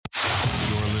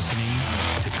listening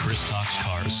to Chris Talks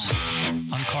Cars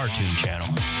on Cartoon Channel.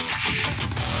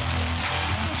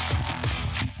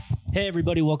 Hey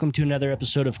everybody, welcome to another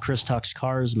episode of Chris Talks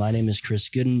Cars. My name is Chris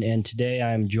Gooden, and today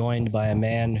I'm joined by a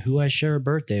man who I share a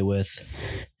birthday with.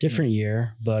 Different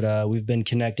year, but we've been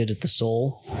connected at the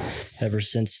Soul ever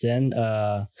since then.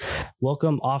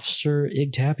 Welcome, Officer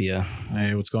Ig Tapia.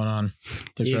 Hey, what's going on?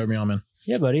 Thanks for having me on, man.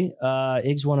 Yeah, buddy.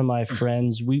 Ig's one of my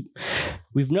friends.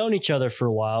 We've known each other for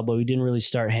a while, but we didn't really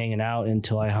start hanging out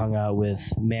until I hung out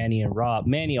with Manny and Rob.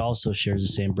 Manny also shares the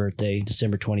same birthday,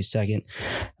 December 22nd.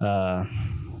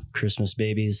 Christmas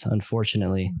babies,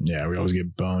 unfortunately. Yeah, we always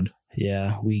get boned.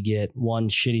 Yeah, we get one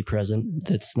shitty present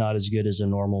that's not as good as a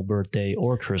normal birthday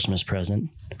or Christmas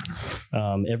present.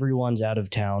 Everyone's out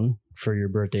of town for your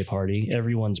birthday party.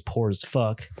 Everyone's poor as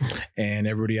fuck. And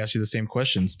everybody asks you the same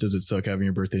questions. Does it suck having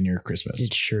your birthday near Christmas?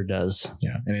 It sure does.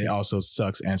 Yeah, and it also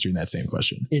sucks answering that same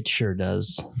question. It sure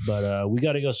does. But we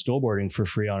got to go snowboarding for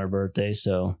free on our birthday,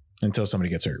 so... Until somebody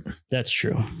gets hurt. That's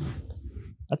true.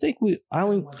 I think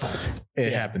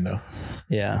it happened though.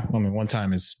 Yeah. I mean, one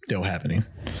time is still happening.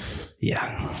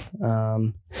 Yeah.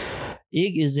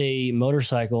 Ig is a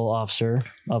motorcycle officer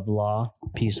of the law,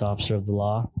 peace officer of the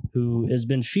law, who has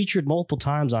been featured multiple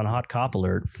times on Hot Cop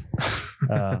Alert.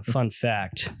 Fun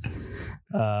fact.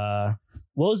 What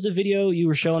was the video you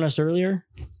were showing us earlier?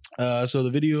 So the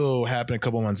video happened a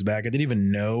couple months back. I didn't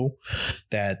even know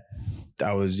that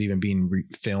I was even being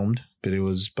filmed, but it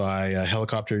was by a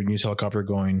news helicopter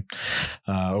going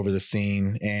over the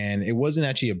scene. And it wasn't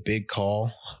actually a big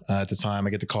call at the time.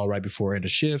 I get the call right before I had a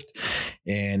shift,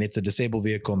 and it's a disabled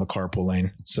vehicle in the carpool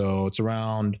lane. So it's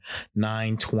around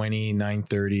 9:20,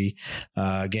 9:30.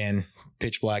 Again,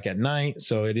 pitch black at night.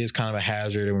 So it is kind of a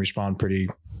hazard, and we respond pretty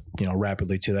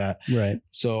rapidly to that. Right.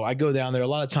 So I go down there. A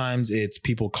lot of times it's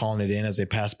people calling it in as they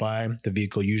pass by. The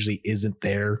vehicle usually isn't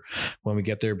there when we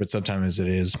get there, but sometimes it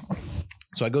is.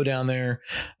 So I go down there.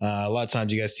 A lot of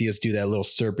times you guys see us do that little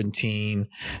serpentine.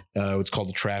 It's called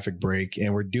the traffic brake.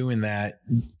 And we're doing that.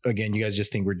 Again, you guys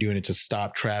just think we're doing it to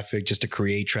stop traffic, just to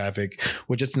create traffic,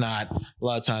 which it's not. A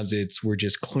lot of times we're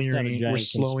just clearing, we're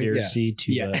slowing.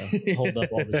 To hold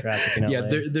up all the traffic in LA. Yeah,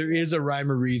 there is a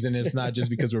rhyme or reason. It's not just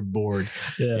because we're bored.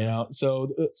 Yeah. So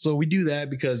we do that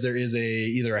because there is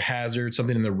either a hazard,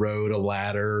 something in the road, a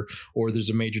ladder, or there's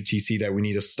a major TC that we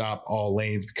need to stop all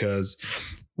lanes because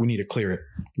we need to clear it.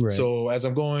 Right. So as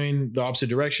I'm going the opposite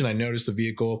direction, I notice the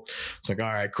vehicle. It's like, all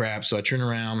right, crap. So I turn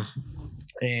around,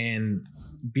 and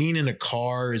being in a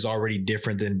car is already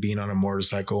different than being on a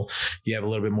motorcycle. You have a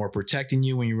little bit more protecting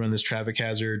you when you run this traffic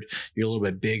hazard. You're a little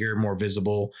bit bigger, more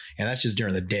visible. And that's just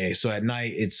during the day. So at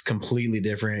night, it's completely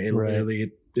different. It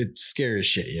literally... It's scary as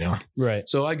shit, Right.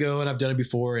 So I go, and I've done it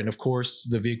before. And of course,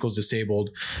 the vehicle's disabled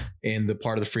in the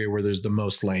part of the freeway where there's the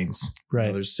most lanes.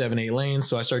 Right. There's 7-8 lanes.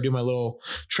 So I start doing my little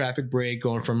traffic brake,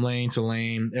 going from lane to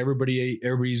lane.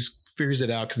 Everybody's figures it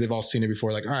out because they've all seen it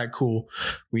before. Like, all right, cool.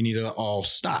 We need to all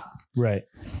stop. Right.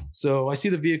 So I see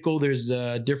the vehicle. There's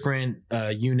a different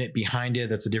unit behind it.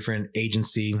 That's a different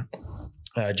agency.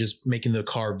 Just making the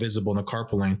car visible in the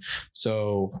carpool lane.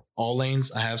 So all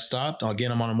lanes I have stopped. Again,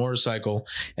 I'm on a motorcycle.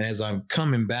 And as I'm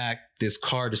coming back, this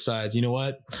car decides, you know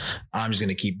what? I'm just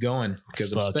going to keep going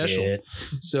because I'm special. It.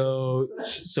 So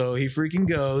he freaking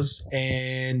goes,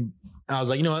 and I was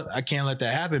like, you know what? I can't let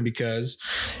that happen because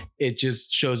it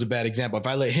just shows a bad example. If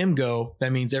I let him go,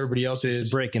 that means everybody else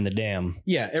is breaking the dam.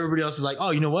 Yeah. Everybody else is like,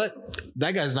 oh, you know what?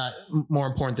 That guy's not more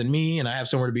important than me, and I have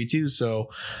somewhere to be too. So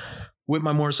whip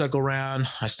my motorcycle around.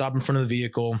 I stop in front of the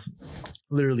vehicle,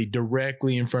 literally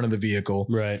directly in front of the vehicle.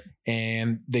 Right.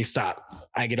 And they stop.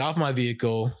 I get off my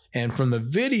vehicle, and from the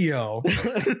video,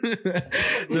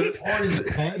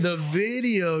 the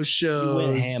video shows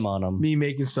you went ham on them. Me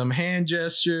making some hand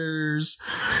gestures.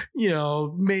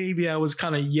 Maybe I was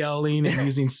kind of yelling and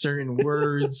using certain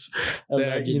words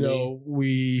that,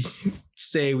 we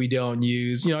say we don't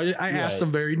use. I asked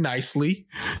him very nicely,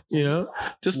 to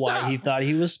stop. Why he thought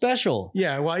he was special.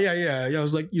 Yeah. Well, yeah. I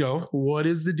was like, what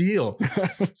is the deal?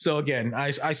 So again, I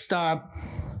stop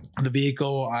the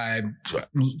vehicle. I'm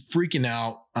freaking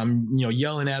out. I'm,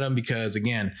 yelling at him because,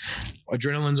 again,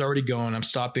 adrenaline's already going. I'm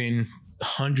stopping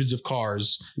hundreds of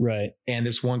cars. Right. And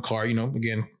this one car,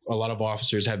 again, a lot of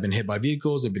officers have been hit by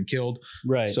vehicles, they've been killed.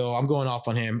 Right. So I'm going off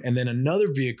on him. And then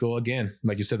another vehicle, again,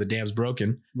 like you said, the dam's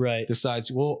broken. Right. Decides,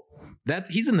 well,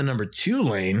 he's in the number 2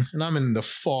 lane and I'm in the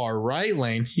far right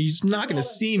lane. He's not going to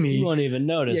see me. He won't even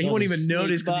notice. Yeah, he won't even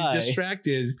notice because he's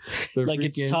distracted. Like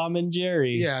it's Tom and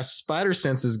Jerry. Yeah, spider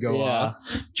senses go off.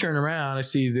 Turn around, I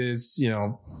see this,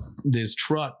 this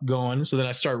truck going. So then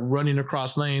I start running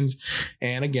across lanes.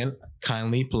 And again,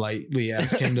 kindly, politely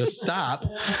ask him to stop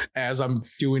as I'm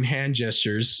doing hand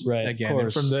gestures. Right. Again,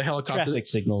 and from the helicopter. Traffic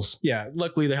signals. Yeah.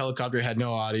 Luckily, the helicopter had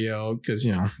no audio because,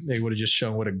 they would have just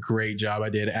shown what a great job I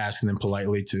did asking them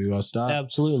politely to stop.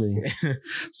 Absolutely.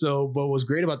 So, but what was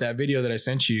great about that video that I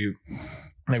sent you,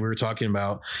 like we were talking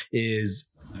about, is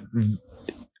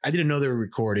I didn't know they were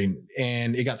recording,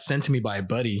 and it got sent to me by a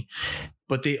buddy,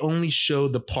 but they only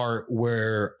showed the part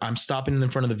where I'm stopping in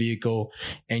front of the vehicle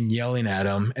and yelling at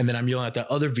them, and then I'm yelling at the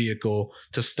other vehicle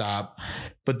to stop,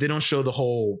 but they don't show the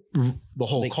whole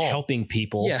like call. Helping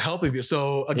people. Yeah, helping people.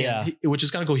 So again, which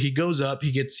is kind of cool. He goes up,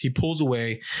 he pulls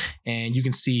away, and you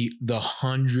can see the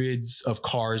hundreds of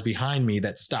cars behind me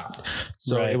that stopped.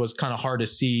 So it was kind of hard to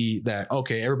see that,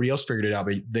 okay, everybody else figured it out,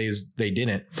 but they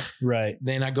didn't. Right.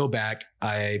 Then I go back,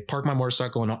 I park my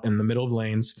motorcycle in the middle of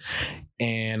lanes,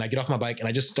 and I get off my bike and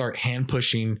I just start hand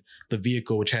pushing the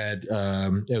vehicle, which had,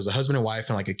 it was a husband and wife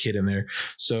and like a kid in there.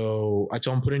 So I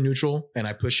told him put in neutral, and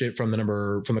I push it from the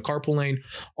carpool lane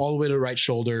all the way to the right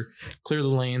shoulder, clear the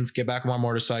lanes, get back on my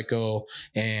motorcycle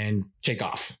and take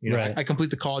off. I complete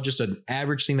the call, just an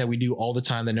average thing that we do all the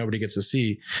time that nobody gets to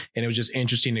see. And it was just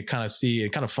interesting to kind of see,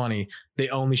 and kind of funny. They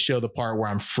only show the part where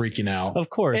I'm freaking out. Of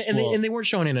course. And they weren't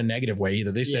showing it in a negative way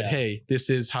either. They said, hey,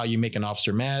 this is how you make an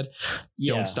officer mad.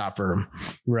 Don't stop for him.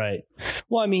 Right.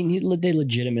 Well, I mean, they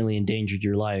legitimately endangered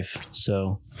your life.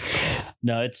 So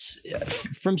no, it's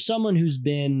from someone who's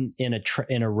been in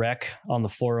a wreck on the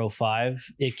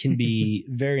 405. It can be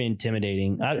very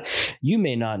intimidating. You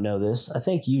may not know this. I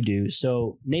think you do.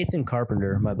 So Nathan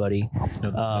Carpenter, my buddy.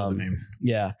 Know the name.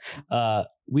 Yeah.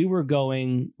 We were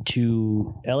going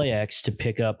to LAX to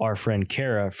pick up our friend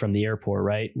Kara from the airport,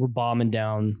 right? We're bombing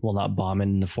down. Well, not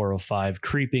bombing the 405,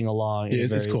 creeping along. Yeah,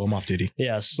 it's cool. I'm off duty.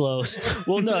 Yeah, slow.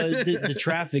 Well, no, the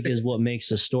traffic is what makes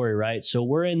the story, right? So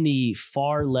we're in the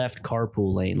far left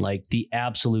carpool lane, like the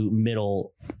absolute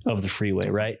middle of the freeway,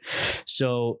 right?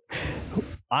 So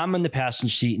I'm in the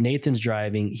passenger seat. Nathan's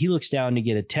driving. He looks down to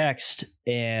get a text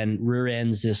and rear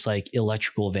ends this like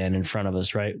electrical van in front of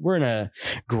us, right? We're in a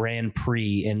Grand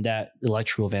Prix, and that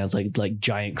electrical van's like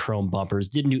giant chrome bumpers.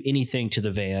 Didn't do anything to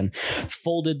the van.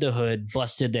 Folded the hood,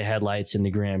 busted the headlights in the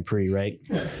Grand Prix, right?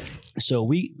 So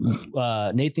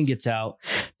Nathan gets out,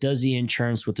 does the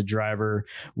insurance with the driver.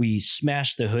 We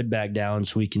smash the hood back down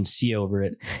so we can see over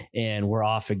it, and we're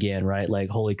off again, right? Like,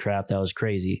 holy crap, that was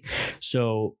crazy.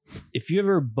 So if you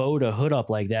ever bowed a hood up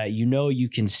like that, you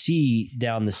can see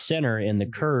down the center and the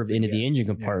curve into the engine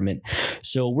compartment.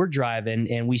 So we're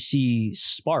driving and we see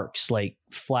sparks, like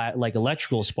flat, like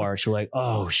electrical sparks. We're like,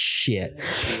 oh shit.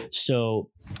 So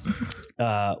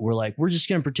we're just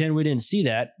going to pretend we didn't see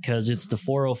that, because it's the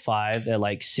 405 at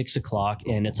like 6 o'clock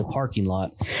and it's a parking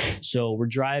lot. So we're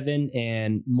driving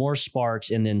and more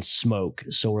sparks and then smoke.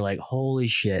 So we're like, holy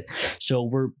shit. So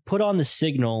we're put on the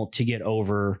signal to get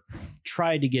over,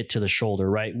 try to get to the shoulder,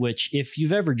 right? Which if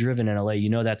you've ever driven in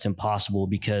LA, that's impossible,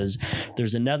 because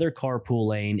there's another carpool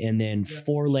lane and then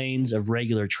 4 lanes of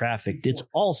regular traffic. It's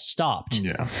all stopped.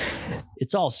 Yeah.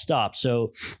 It's all stopped.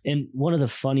 So, and one of the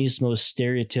funniest, most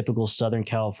stereotypical Southern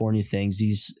California things,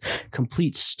 these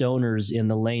complete stoners in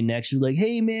the lane next to you, like,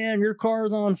 hey man, your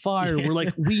car's on fire. We're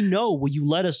like, we know, will you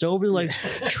let us over? Like,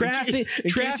 traffic,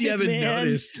 in case you haven't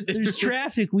noticed. There's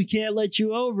traffic. We can't let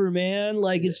you over, man.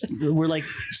 Like, we're like,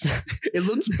 it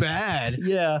looks bad.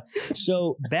 Yeah.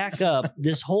 So back up.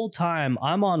 This whole time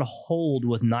I'm on hold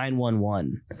with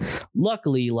 911.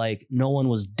 Luckily, like, no one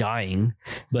was dying,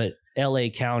 but LA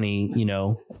County,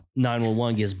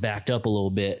 911 gets backed up a little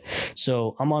bit.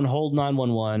 So I'm on hold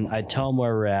 911. I tell them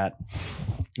where we're at.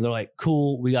 They're like,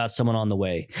 cool, we got someone on the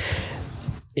way.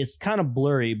 It's kind of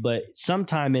blurry, but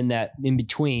sometime in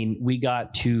between, we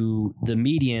got to the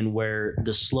median where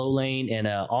the slow lane and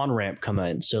a on-ramp come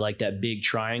in. So like that big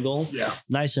triangle,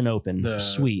 nice and open,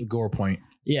 sweet. The Gore Point.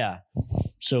 Yeah.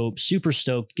 So super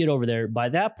stoked, get over there. By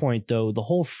that point though, the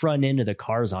whole front end of the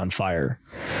car's on fire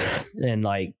and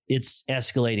like it's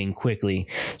escalating quickly.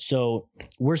 So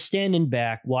we're standing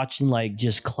back watching like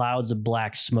just clouds of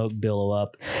black smoke billow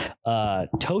up.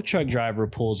 Tow truck driver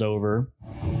pulls over.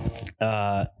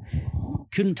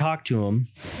 Couldn't talk to him.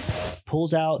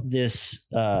 Pulls out this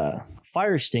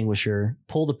fire extinguisher,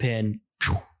 pull the pin,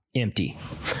 empty.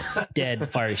 Dead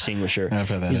fire extinguisher.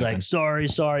 He's like,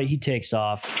 sorry. He takes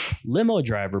off. Limo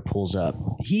driver pulls up.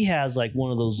 He has like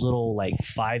one of those little like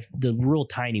the real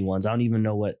tiny ones. I don't even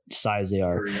know what size they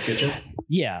are. For your kitchen?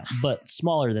 Yeah, but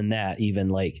smaller than that even.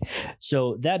 Like,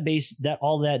 so that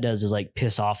all that does is like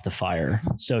piss off the fire.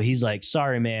 So he's like,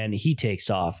 sorry man. He takes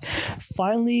off.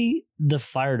 Finally, the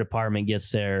fire department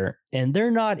gets there and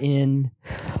they're not in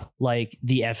like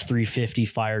the F-350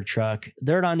 fire truck.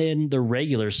 They're not in the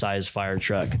regular size fire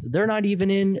truck. They're not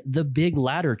even in the big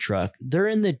ladder truck. They're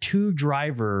in the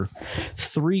 2-driver,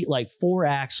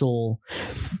 4-axle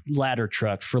ladder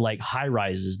truck for like high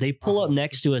rises. They pull up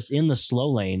next to us in the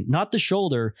slow lane, not the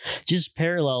shoulder, just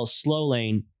parallel slow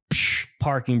lane.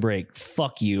 Parking brake,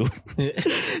 fuck you.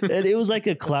 And it was like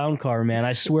a clown car, man.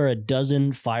 I swear a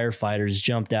dozen firefighters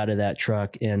jumped out of that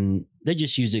truck, and they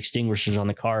just used extinguishers on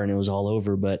the car and it was all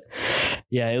over. But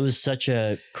yeah, it was such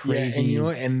a crazy. Yeah, and you know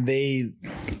what? And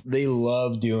they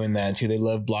love doing that too. They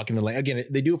love blocking the lane. Again,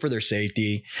 they do it for their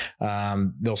safety.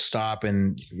 They'll stop,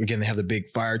 and again, they have the big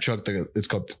fire truck. It's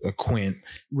called a Quint.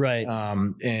 Right.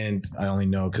 And I only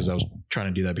know because I was trying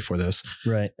to do that before this.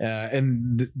 Right.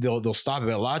 And they'll stop it.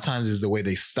 But a lot of times is the way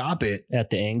they stop it. At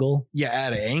the angle? Yeah,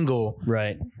 at an angle.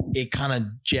 Right. It kind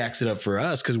of jacks it up for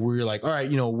us because we're like, all right,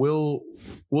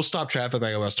 we'll stop traffic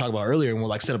like I was talking about earlier, and we'll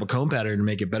like set up a cone pattern to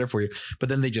make it better for you. But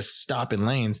then they just stop in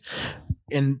lanes.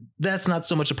 And that's not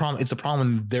so much a problem. It's a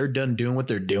problem when they're done doing what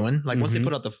they're doing. Like once they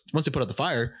put out the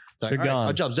fire, they're like, gone.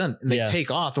 Our job's done. And they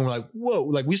take off, and we're like, whoa,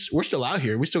 like we're still out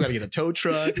here. We still got to get a tow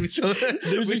truck.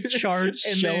 There's a charged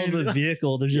shell of a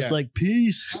vehicle. They're just like,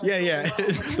 peace. Yeah.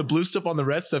 The blue stuff on the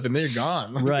red stuff, and they're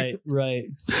gone. Right.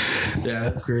 Yeah,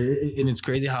 that's great. And it's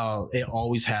crazy how it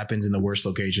always happens in the worst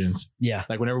locations. Yeah.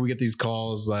 Like whenever we get these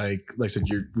calls, like I said,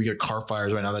 we get car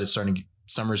fires right now that it's starting,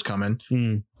 summer's coming.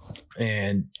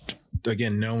 And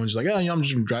again, no one's like, I'm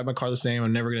just gonna drive my car the same.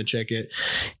 I'm never gonna check it.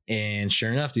 And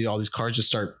sure enough, all these cars just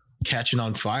start catching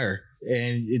on fire,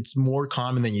 and it's more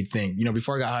common than you think.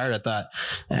 Before I got hired, I thought,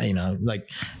 like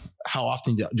how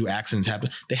often do accidents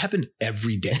happen? They happen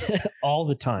every day, all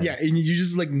the time. Yeah, and you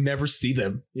just like never see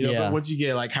them. But once you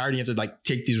get like hired, and you have to like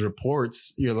take these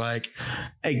reports. You're like,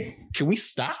 hey, can we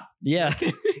stop? Yeah,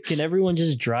 can everyone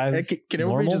just drive? Can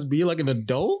everybody just be like an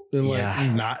adult and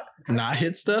like not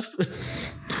hit stuff?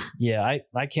 Yeah,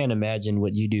 I can't imagine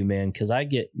what you do, man. Because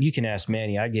you can ask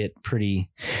Manny. I get pretty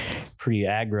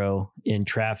aggro in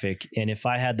traffic, and if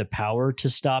I had the power to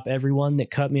stop everyone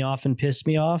that cut me off and pissed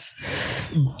me off,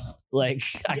 like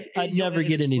I'd never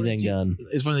get anything done.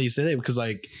 It's funny that you say that because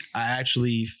like I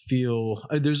actually feel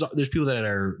there's people that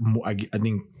are more, I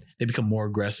think they become more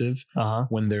aggressive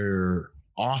when they're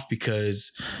off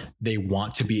because they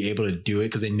want to be able to do it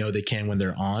because they know they can when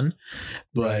they're on.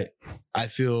 But I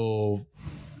feel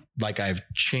like I've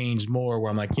changed more where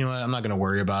I'm like, you know what, I'm not going to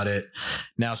worry about it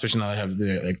now, especially now that I have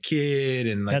a kid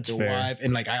and like the wife.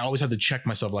 And like, I always have to check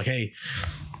myself like, hey,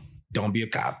 don't be a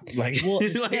cop. Like, well,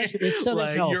 it's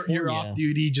like you're off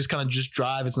duty, just kind of just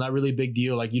drive. It's not really a big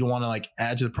deal. Like you don't want to like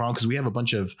add to the problem because we have a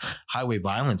bunch of highway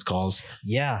violence calls.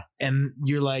 Yeah. And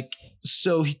you're like,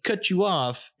 so he cut you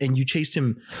off and you chased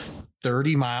him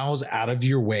 30 miles out of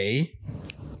your way.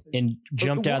 And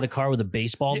jumped out of the car with a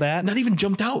baseball bat? Not even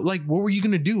jumped out. Like, what were you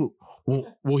going to do?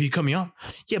 Well, he cut me off.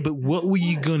 Yeah, but what were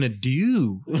you going to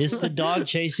do? It's the dog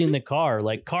chasing the car.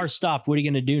 Like, car stopped. What are you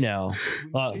going to do now?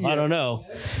 I don't know.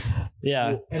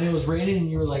 Yeah. And it was raining and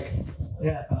you were like,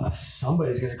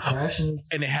 somebody's going to crash. And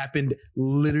it happened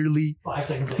literally 5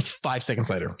 seconds later. 5 seconds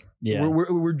later. Yeah.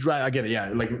 We're driving. I get it.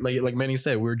 Yeah. Like Manny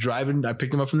said, we were driving. I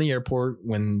picked him up from the airport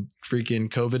when freaking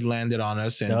COVID landed on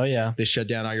us. And they shut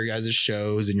down all your guys'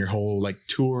 shows and your whole like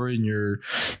tour and your,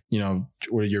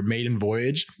 or your maiden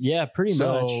voyage. Yeah, pretty much.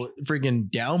 So freaking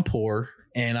downpour.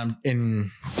 And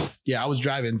I was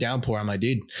driving downpour. I'm like,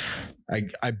 dude,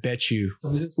 I bet you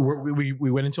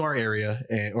we went into our area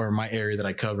or my area that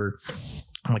I cover.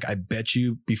 I'm like, I bet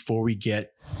you before we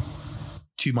get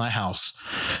to my house,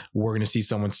 we're going to see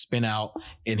someone spin out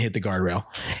and hit the guardrail.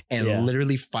 And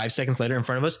literally 5 seconds later in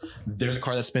front of us, there's a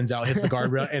car that spins out, hits the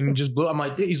guardrail and just blew. I'm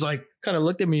like, he's like, kind of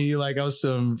looked at me like I was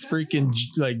some freaking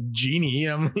like genie.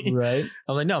 I'm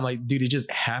like, no, I'm like, dude, it just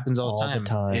happens all the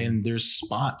time. And there's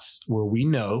spots where we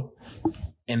know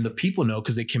and the people know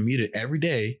because they commute it every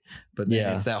day. But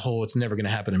then it's that whole, it's never going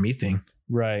to happen to me thing.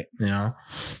 Right.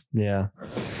 Yeah.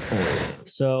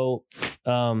 So,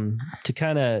 to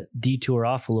kind of detour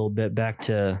off a little bit back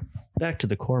to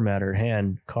the core matter at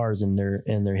hand, cars and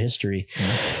their history.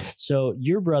 So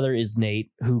your brother is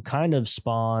Nate, who kind of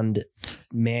spawned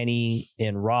Manny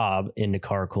and Rob into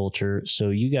car culture. So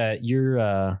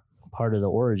you're part of the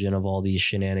origin of all these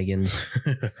shenanigans.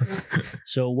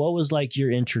 So what was like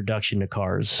your introduction to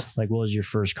cars? Like, what was your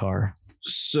first car?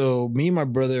 So me and my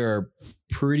brother are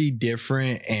pretty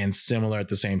different and similar at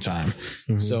the same time.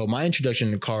 So my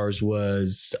introduction to cars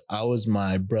was I was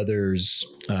my brother's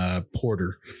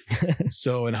porter.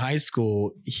 So in high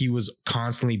school, he was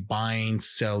constantly buying,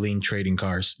 selling, trading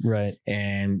cars. Right.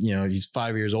 And, he's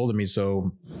 5 years older than me.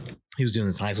 So he was doing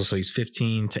this in high school. So he's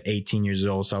 15 to 18 years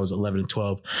old. So I was 11 and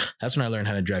 12. That's when I learned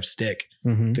how to drive stick,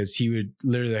 because he would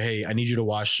literally, hey, I need you to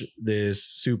wash this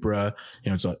Supra.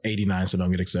 It's 89, so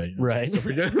don't get excited. Right.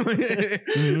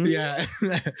 Yeah.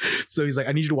 So he's like,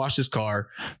 I need you to wash this car,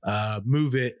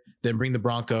 move it, then bring the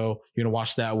Bronco. You're going to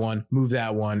wash that one, move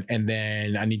that one. And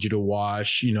then I need you to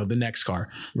wash, the next car.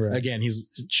 Right. Again, he's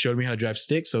showed me how to drive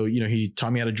stick. So, he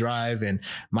taught me how to drive. And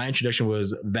my introduction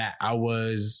was that I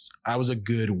was a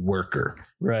good worker.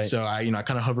 Right. So I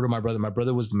kind of hovered with my brother. My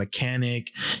brother was the mechanic.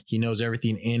 He knows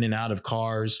everything in and out of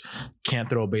cars. Can't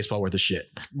throw a baseball worth of shit.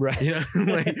 Right.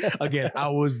 Again, I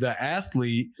was the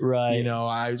athlete. Right.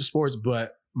 I sports,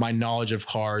 but my knowledge of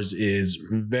cars is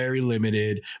very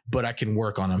limited, but I can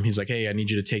work on them. He's like, hey, I need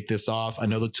you to take this off. I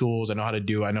know the tools. I know how to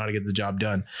do it. I know how to get the job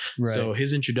done. Right. So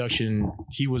his introduction,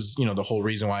 he was, the whole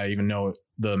reason why I even know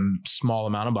the small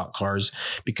amount about cars,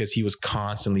 because he was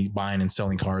constantly buying and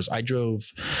selling cars. I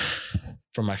drove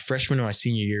from my freshman to my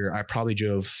senior year. I probably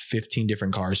drove 15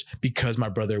 different cars because my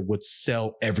brother would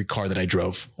sell every car that I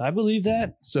drove. I believe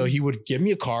that. So he would give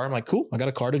me a car. I'm like, cool, I got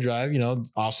a car to drive,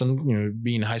 awesome.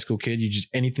 Being a high school kid, you just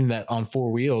anything that on four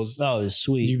wheels. Oh, it's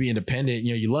sweet. You be independent,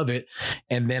 you love it.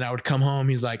 And then I would come home.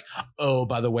 He's like, oh,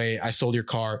 by the way, I sold your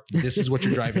car. This is what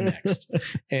you're driving next.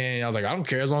 And I was like, I don't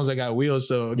care as long as I got wheels.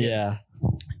 So again, yeah.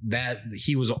 That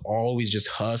he was always just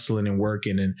hustling and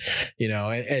working, and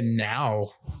and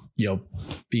now,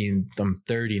 I'm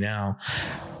 30 now,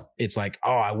 it's like,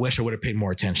 oh, I wish I would have paid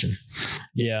more attention.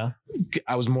 Yeah.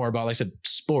 I was more about, like I said,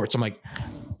 sports. I'm like,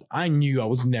 I knew I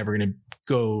was never going to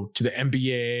go to the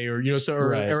NBA or,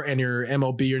 or any or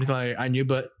MLB or anything like that. I knew,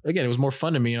 but again, it was more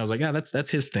fun to me. And I was like, yeah, that's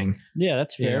his thing. Yeah,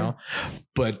 that's fair.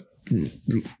 But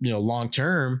long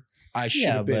term, I should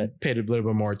have paid a little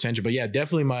bit more attention. But yeah,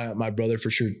 definitely my brother for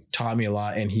sure taught me a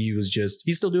lot, and he's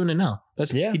still doing it now.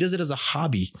 He does it as a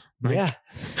hobby. Right? Yeah.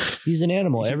 He's an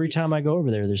animal. Every time I go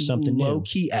over there's something new.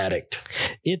 Low-key addict.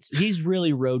 He's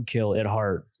really roadkill at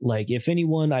heart. Like, if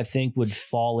anyone I think would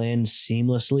fall in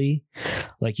seamlessly,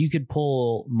 like you could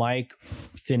pull Mike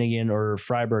Finnegan or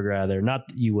Freiberg rather. Not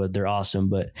that you would, they're awesome,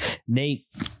 but Nate,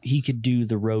 he could do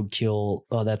the roadkill.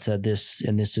 Oh, that's this,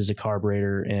 and this is a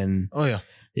carburetor, and oh yeah.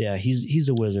 Yeah, he's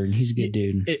a wizard, and he's a good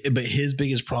dude. But his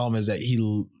biggest problem is that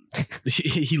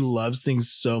he loves things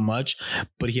so much,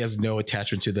 but he has no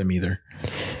attachment to them either.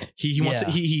 He wants to,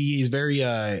 he's very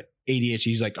ADHD.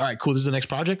 He's like, all right, cool. This is the next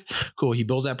project. Cool. He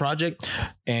builds that project,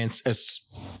 and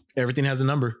everything has a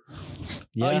number.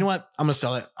 Yeah. You know what? I'm gonna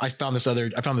sell it. I found this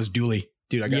dually.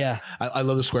 Dude, I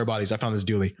love the square bodies. I found this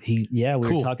dually. We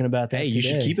were talking about that. Hey, you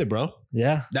should keep it, bro.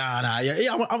 Yeah. Nah.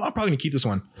 Yeah. I'm probably gonna keep this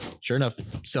one. Sure enough,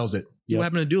 sells it. Yep. What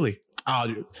happened to dually? Oh,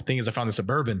 dude, the thing is, I found the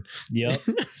Suburban. Yep.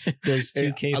 Those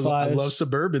two K5s. I love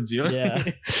Suburbans, Yeah.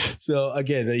 So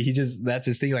again, that's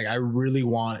his thing. Like, I really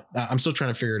I'm still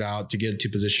trying to figure it out to get into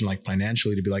position, like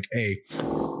financially, to be like, hey,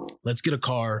 let's get a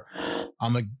car.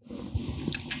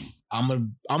 I'm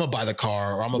gonna buy the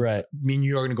car, or me and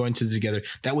you are gonna go into it together.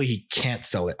 That way he can't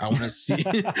sell it. I want to see,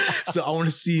 so I want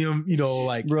to see him,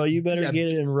 like, bro, you better get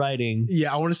it in writing.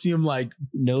 Yeah. I want to see him like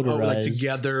notarized, like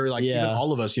together, like even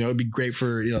all of us, it'd be great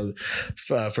for,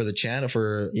 for the channel,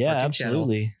 for our team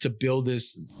absolutely channel, to build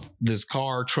this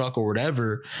car, truck, or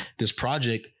whatever, this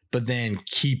project, but then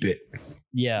keep it.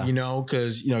 Yeah.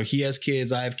 Because, he has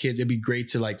kids, I have kids. It'd be great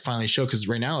to like finally show, because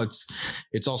right now it's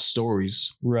all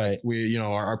stories. Right. We,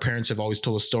 our parents have always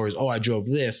told us stories. Oh, I drove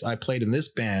this. I played in this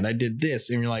band. I did this.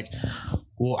 And you're like,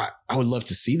 well, I would love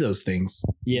to see those things.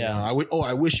 Yeah.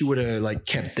 I wish you would have like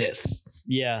kept this.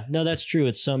 Yeah, no, that's true.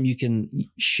 It's some you can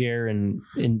share and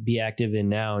be active in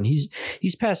now. And he's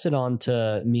passed it on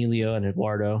to Emilio and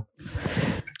Eduardo.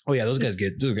 Oh yeah, those guys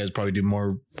probably do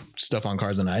more stuff on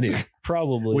cars than I do.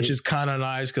 Probably. Which is kind of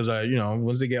nice, because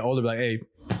once they get older, like, hey,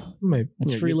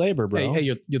 it's free labor, bro. Hey,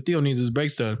 your Theo needs his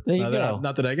brakes done. There you go.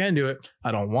 Not that I can do it.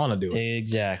 I don't want to do it.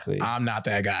 Exactly. I'm not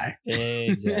that guy.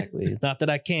 Exactly. It's not that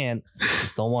I can't. I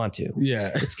just don't want to.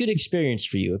 Yeah. It's good experience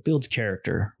for you. It builds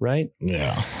character, right?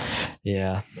 Yeah.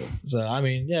 Yeah. So, I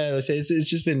mean, yeah, it's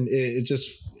just been,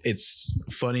 it's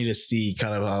funny to see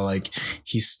kind of how like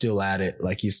he's still at it.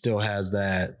 Like, he still has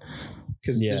that.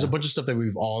 Because there's a bunch of stuff that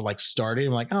we've all like started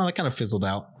and like, oh, that kind of fizzled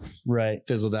out. Right.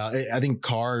 Fizzled out. I think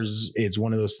cars, it's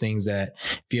one of those things that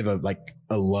if you have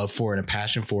a love for it and a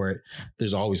passion for it,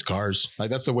 there's always cars.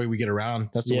 Like, that's the way we get around.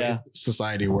 That's the way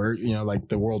society works, like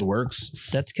the world works.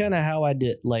 That's kind of how I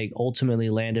did, like,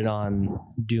 ultimately landed on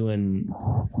doing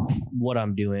what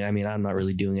I'm doing. I mean, I'm not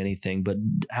really doing anything, but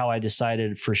how I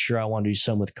decided for sure I want to do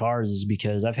something with cars is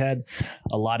because I've had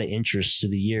a lot of interests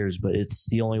through the years, but it's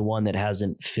the only one that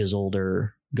hasn't fizzled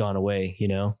or gone away,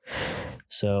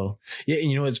 So Yeah, and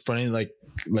you know what's funny? Like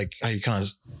how you kind of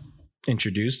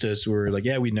introduced us. We were like,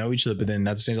 yeah, we know each other, but then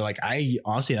at the same time, like I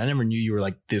never knew you were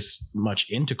like this much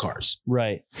into cars.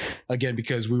 right. Again,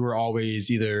 because we were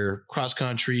always either cross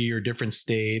country or different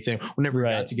states, and whenever we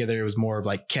Right. got together, it was more of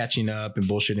like catching up and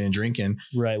bullshitting and drinking.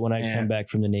 Right. When I And- come back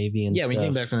from the Navy and Yeah, stuff. when you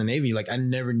came back from the Navy, like I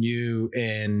never knew.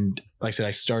 And like I said,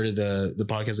 I started the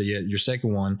podcast, your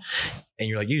second one, and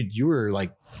you're like, you were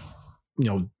like,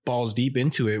 balls deep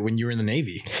into it when you were in the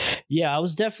Navy. Yeah, I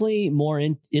was definitely more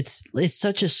in. It's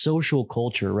such a social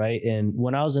culture, right? And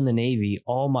when I was in the Navy,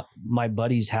 all my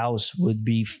buddy's house would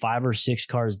be 5 or 6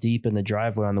 cars deep in the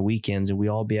driveway on the weekends, and we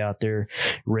all be out there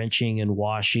wrenching and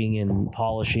washing and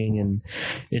polishing, and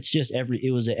it's just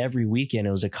it was every weekend.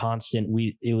 It was a constant.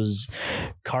 It was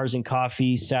cars and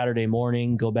coffee Saturday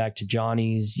morning. Go back to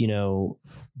Johnny's,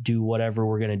 do whatever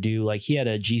we're gonna do. Like he had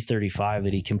a G35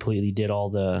 that he completely did all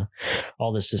the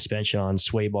suspension on,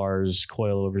 sway bars,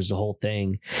 coilovers, the whole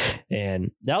thing.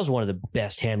 And that was one of the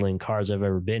best handling cars I've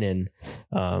ever been in.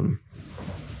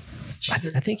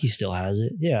 I think he still has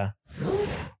it. Yeah.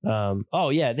 Oh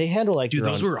yeah, they handle like Dude,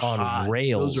 those were on hot.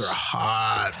 rails. Those were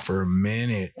hot for a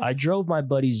minute. I drove my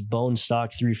buddy's bone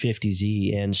stock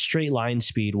 350Z, and straight line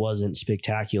speed wasn't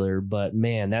spectacular, but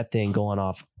man, that thing going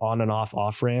on and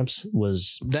off ramps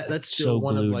was That's still so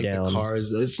one of glued like down. the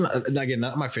cars. It's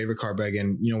not my favorite car, but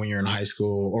again, when you're in high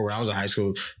school or when I was in high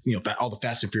school, all the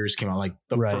Fast and Furious came out, like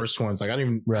the Right. first ones. Like I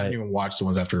didn't even watch the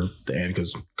ones after the end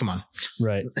because come on.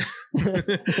 right.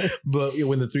 But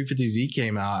when the 350Z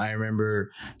came out, I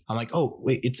remember I'm like, oh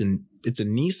wait, it's a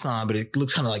Nissan, but it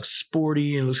looks kind of like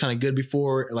sporty and looks kind of good.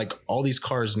 Before, like all these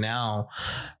cars now,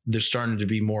 they're starting to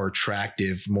be more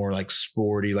attractive, more like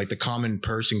sporty. Like the common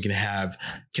person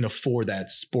can afford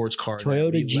that sports car.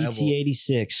 Toyota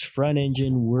GT86 front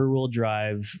engine, rear wheel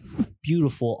drive,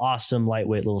 beautiful, awesome,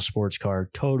 lightweight little sports car,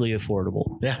 totally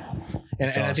affordable. Yeah. And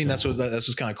I think awesome. that's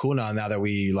what's kind of cool now that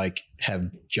we like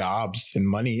have jobs and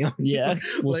money. Yeah,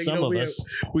 well, Like, some of us.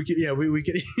 we could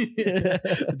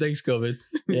thanks COVID.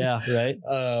 Yeah, right.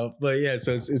 But yeah,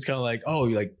 so it's kind of like, oh,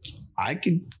 like I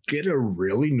could get a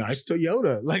really nice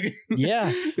Toyota, like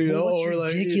Yeah. Well, what's or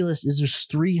like ridiculous is there's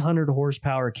 300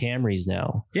 horsepower Camrys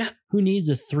now. Yeah. Who needs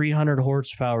a 300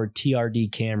 horsepower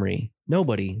TRD Camry?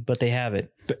 Nobody, but they have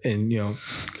it. and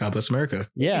God bless America.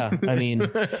 Yeah, I mean,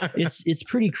 it's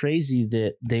pretty crazy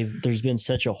that there's been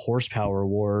such a horsepower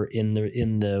war in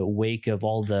the wake of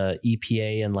all the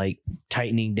EPA and like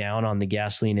tightening down on the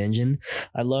gasoline engine.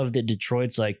 I love that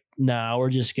Detroit's like, nah, we're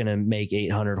just gonna make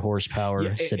 800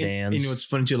 horsepower sedans. And what's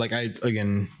funny too, like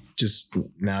just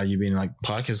now you being like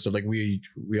podcast stuff, like we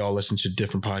all listen to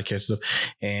different podcast stuff,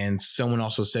 and someone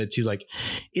also said too, like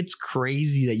it's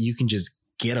crazy that you can just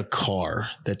get a car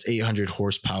that's 800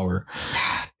 horsepower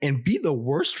and be the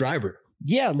worst driver.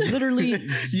 Yeah, literally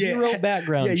zero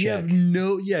background check.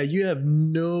 You have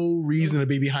no reason to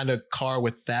be behind a car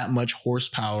with that much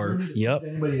horsepower. Yep.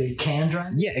 Anybody that can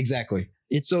drive? Yeah, exactly.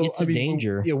 It's a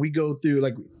danger. We go through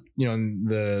like in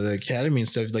the academy and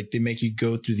stuff, like they make you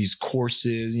go through these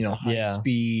courses, high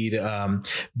speed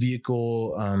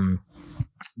vehicle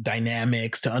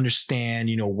dynamics to understand,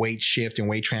 weight shift and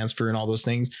weight transfer and all those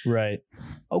things. Right.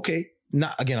 Okay. I'm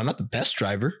not the best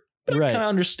driver, but I Right. kind of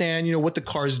understand, what the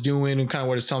car's doing and kind of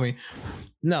what it's telling me.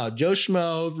 No, Joe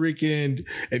Schmo, freaking,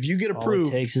 if you get approved,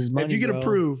 All it takes is money, if you get bro.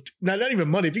 approved, not even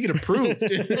money, if you get approved,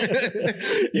 you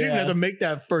don't even have to make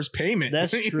that first payment.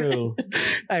 That's true.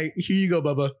 Hey, here you go,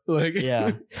 Bubba. Like,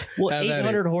 Yeah. Well, Have at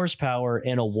 800 horsepower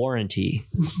and a warranty.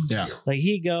 yeah. Like,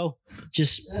 here you go.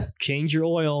 Just change your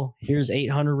oil. Here's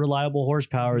 800 reliable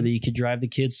horsepower that you could drive the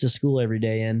kids to school every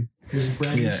day in Here's a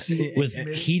brand new Yeah. seat. with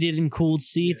heated and cooled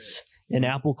seats and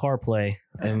Apple CarPlay.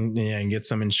 And get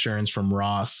some insurance from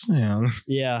Ross.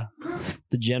 Yeah.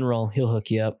 The general, he'll hook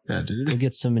you up. Yeah, dude. We'll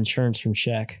get some insurance from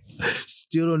Shaq.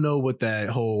 Still don't know what that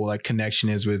whole like connection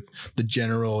is with the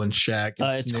General and Shaq.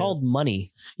 And It's Snoop. called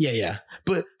money. Yeah.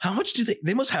 But how much do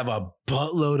they must have a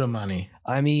buttload of money.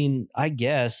 I mean, I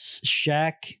guess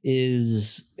Shaq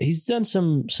he's done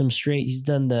he's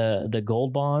done the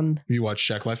Gold Bond You watch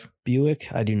Shaq Life? Buick.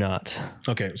 I do not.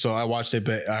 Okay, so I watched it,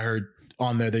 but I heard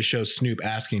on there they show Snoop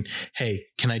asking, "Hey,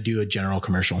 can I do a General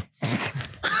commercial?"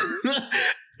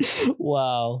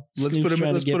 Wow. Let's Snoop's put him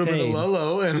trying to get in a paid.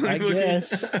 Lolo, and I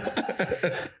guess.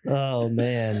 Oh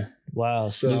man. Wow.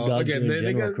 Snoop So Dogg again, doing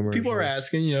they general got, people are commercials.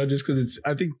 asking, just because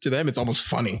I think to them it's almost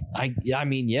funny. I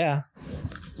mean, yeah.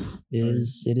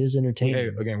 It is entertaining. Hey,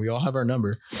 again, we all have our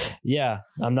number. Yeah.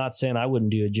 I'm not saying I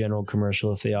wouldn't do a General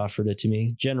commercial if they offered it to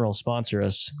me. General, sponsor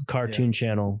us. Cartoon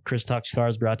channel. Chris Talks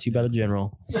Cars brought to you by the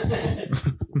General.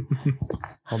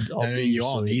 I'll I do mean, you you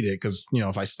all some- need it because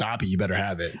if I stop you better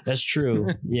have it. That's true.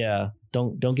 Yeah.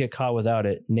 Don't get caught without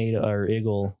it. Nate or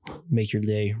Eagle make your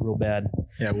day real bad.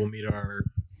 Yeah, we'll meet our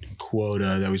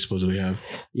quota that we supposedly have.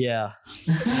 Yeah.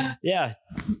 Yeah.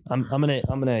 I'm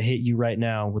gonna hit you right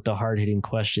now with the hard hitting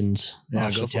questions. Yeah,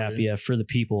 off go the for it. Tapia for the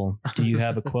people. Do you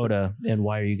have a quota and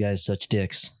why are you guys such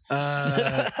dicks?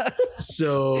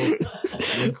 So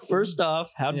First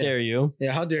off, how Yeah. dare you?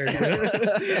 yeah, how dare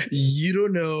you? You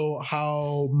don't know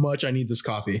how much I need this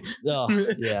coffee. Oh,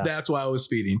 yeah. That's why I was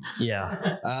speeding.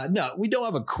 Yeah. No, we don't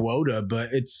have a quota, but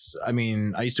I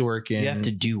used to work in. You have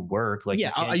to do work. Like, yeah,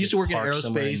 you can't I used just to work in park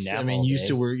somewhere and aerospace. nap I mean, all used day.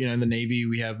 to work, in the Navy,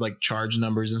 we have like charge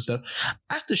numbers and stuff.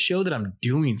 I have to show that I'm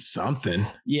doing something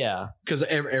Yeah. because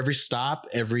every stop,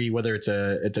 whether it's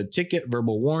a ticket,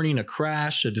 verbal warning, a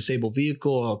crash, a disabled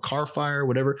vehicle, a car fire,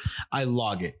 whatever, I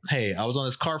log it. Hey, I was on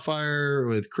this car fire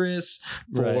with Chris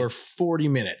for Right. 40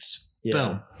 minutes. Yeah.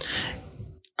 Boom.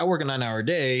 I work a 9-hour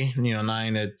day,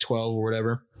 9 to 12 or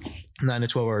whatever, 9 to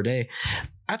 12 hour day.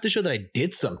 I have to show that I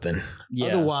did something. Yeah.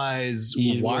 Otherwise,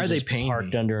 You why were are they just paying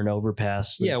parked me? under an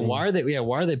overpass? Yeah, sleeping.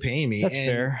 why are they paying me? That's And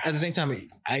fair. At the same time,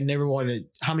 I never wanted.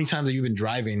 How many times have you been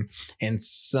driving and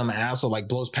some asshole like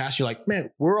blows past you? Like, man,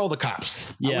 where are all the cops?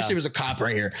 I Yeah. wish there was a cop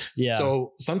right here. Yeah.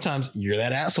 So sometimes you're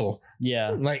that asshole,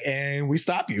 yeah. like, and we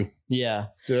stop you. Yeah.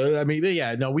 So I mean,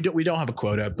 yeah, no, we don't have a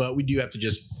quota, but we do have to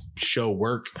just show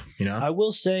work. I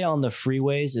will say on the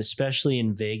freeways, especially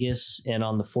in Vegas and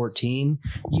on the 14,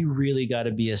 you really got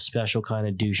to be a special kind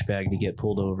of douchebag to get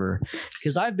pulled over.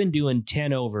 Because I've been doing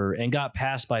 10 over and got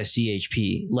passed by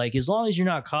CHP. Like, as long as you're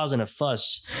not causing a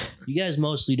fuss, you guys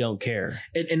mostly don't care.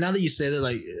 And now that you say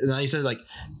that,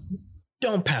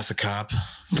 don't pass a cop.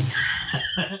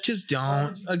 Just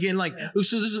don't. Again,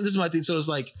 so this is my thing. So it's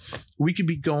like we could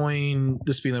be going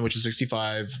the speed limit, which is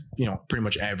 65, pretty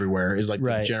much everywhere is like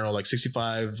Right. the general, like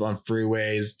 65 on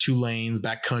freeways, 2 lanes,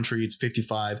 back country, it's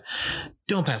 55.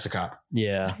 Don't pass a cop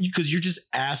Yeah. because you're just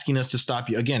asking us to stop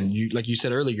you. Again, like you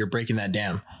said earlier, you're breaking that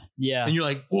dam. Yeah. And you're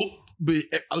like, well, but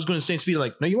I was going to say speed.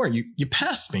 Like, no, you weren't. You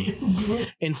passed me.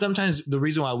 And sometimes the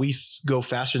reason why we go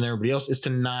faster than everybody else is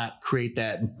to not create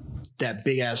that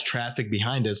big ass traffic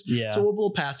behind us. Yeah. So we'll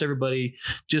blow past everybody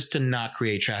just to not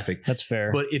create traffic. That's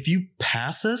fair. But if you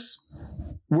pass us,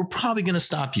 we're probably going to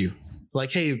stop you.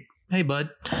 Like, hey, bud,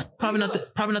 probably not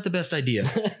the best idea.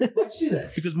 Why'd you do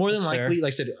that? Because more than That's likely, fair. like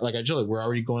I said, like I told you, we're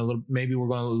already going maybe we're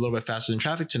going a little bit faster than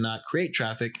traffic to not create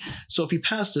traffic. So if you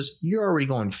pass us, you're already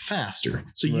going faster.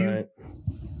 So you Right.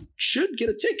 should get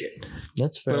a ticket.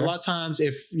 That's fair. But a lot of times,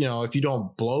 if you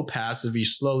don't blow past, if you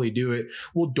slowly do it,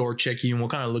 we'll door check you and we'll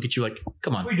kind of look at you like,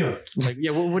 come on. What are you doing? Like,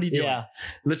 yeah, what are you doing? Yeah.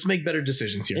 Let's make better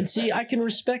decisions here. And see, I can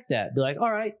respect that. Be like,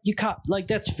 all right, you cop, like,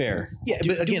 that's fair. Yeah, Do-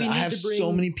 but do again, we I need have to bring-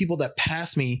 so many people that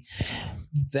pass me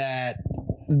that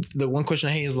the one question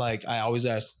I hate is like, I always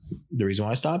ask, the reason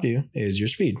why I stopped you is your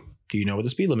speed. Do you know what the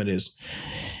speed limit is?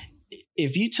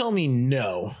 If you tell me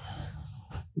no,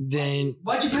 then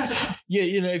Why'd you pass it? yeah,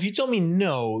 if you tell me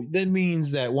no, that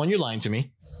means that one, you're lying to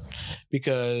me.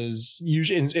 Because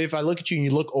usually, if I look at you and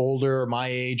you look older or my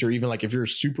age, or even like if you're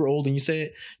super old and you say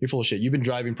it, you're full of shit. You've been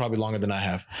driving probably longer than I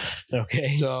have. Okay.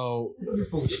 So You're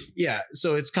full of shit. yeah,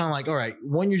 so it's kind of like, all right,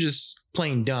 one, you're just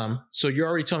plain dumb. So you're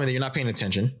already telling me that you're not paying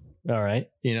attention, All right.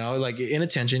 like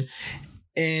inattention.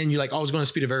 And you're like, oh, I was going to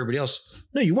speed of everybody else.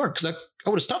 No, you weren't, because I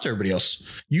would have stopped everybody else.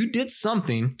 You did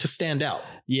something to stand out.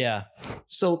 Yeah.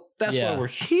 So that's Yeah. why we're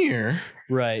here.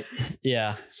 Right.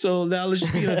 Yeah. So now let's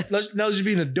just be let's just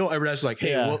be an adult. Everybody's like,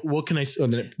 hey, Yeah. what can I?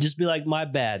 Just be like, my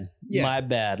bad. Yeah. My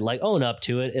bad. Like, own up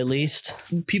to it at least.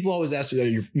 People always ask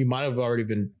me, you might have already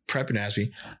been prepping to ask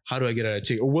me, how do I get out of a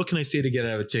ticket? Or what can I say to get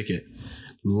out of a ticket?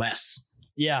 Less.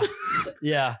 Yeah.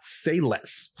 Yeah. Say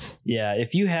less. Yeah.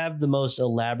 If you have the most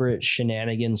elaborate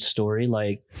shenanigans story,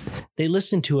 like, they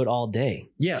listen to it all day.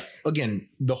 Yeah. Again,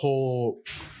 the whole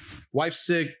wife's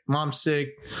sick, mom's sick.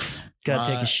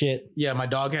 Gotta take a shit. Yeah, my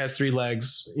dog has 3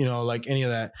 legs, like any of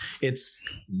that. It's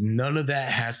none of that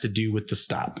has to do with the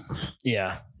stop.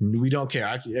 Yeah. We don't care.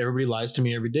 Everybody lies to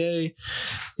me every day.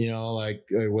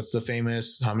 What's the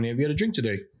famous, how many of you had a drink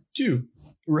today? 2.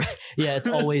 Right. Yeah. It's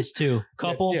always two.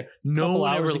 Couple. Yeah. No couple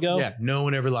one hours ever, ago? Yeah, no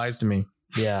one ever lies to me.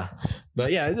 Yeah.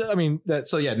 But yeah, I mean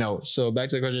no. So back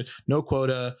to the question, no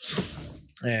quota.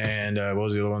 And what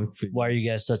was the other one? Why are you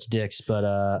guys such dicks? But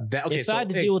if I had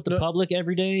to deal with the public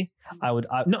every day, I would.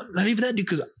 No, not even that, dude.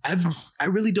 Because I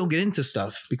really don't get into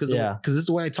stuff because this is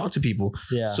the way I talk to people.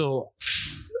 Yeah. So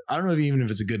I don't know even if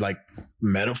it's a good like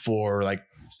metaphor, like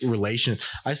relation.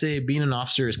 I say being an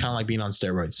officer is kind of like being on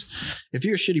steroids. If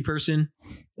you're a shitty person,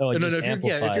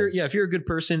 if you're a good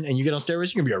person and you get on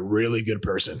steroids, you're gonna be a really good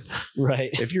person. Right.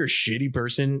 If you're a shitty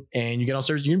person and you get on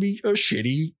steroids, you're gonna be a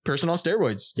shitty person on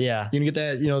steroids. Yeah. You're gonna get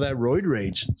that, that roid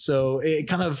rage. So it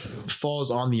kind of falls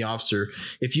on the officer.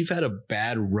 If you've had a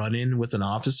bad run-in with an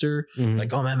officer,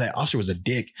 like, oh man, that officer was a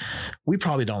dick, we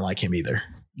probably don't like him either.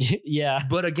 Yeah.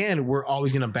 But again, we're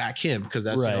always going to back him because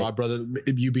that's right. Our brother.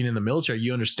 You being in the military,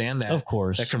 you understand that, of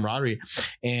course, that camaraderie,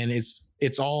 and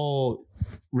it's all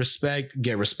respect.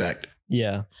 Get respect.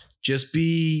 Yeah. Just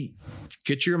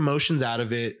get your emotions out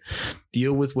of it.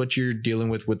 Deal with what you're dealing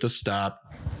with the stop.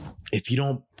 If you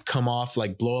don't come off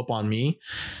like blow up on me,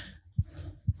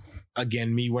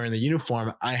 again, me wearing the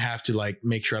uniform, I have to like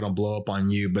make sure I don't blow up on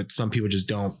you. But some people just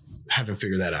haven't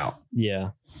figured that out.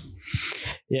 Yeah.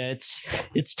 Yeah,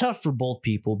 it's tough for both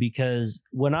people because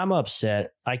when I'm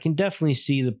upset, I can definitely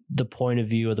see the point of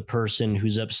view of the person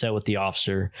who's upset with the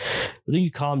officer. But then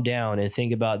you calm down and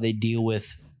think about they deal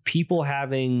with people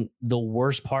having the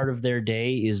worst part of their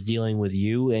day is dealing with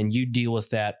you, and you deal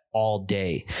with that all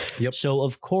day. Yep. So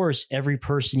of course, every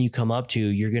person you come up to,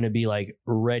 you're going to be like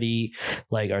ready.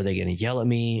 Like, are they going to yell at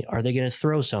me? Are they going to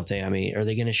throw something at me? Are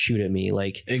they going to shoot at me?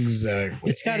 Like, exactly.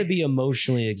 It's got to be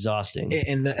emotionally exhausting.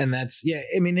 And that's, yeah,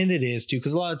 I mean, and it is too,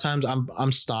 because a lot of times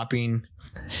I'm stopping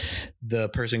the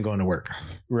person going to work.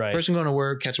 Right. Person going to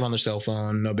work, catch them on their cell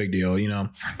phone, no big deal,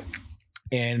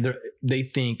 and they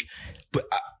think, but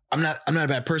I'm not a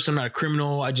bad person. I'm not a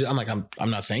criminal. I'm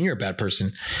not saying you're a bad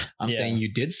person. I'm saying you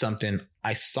did something.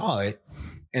 I saw it.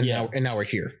 And now we're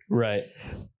here. Right.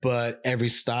 But every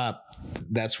stop,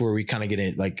 that's where we kind of get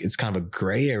in. Like, it's kind of a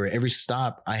gray area. Every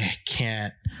stop, I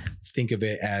can't think of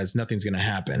it as nothing's going to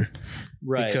happen.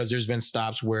 Right. Because there's been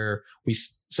stops where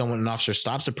an officer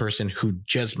stops a person who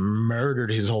just murdered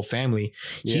his whole family.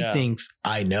 He thinks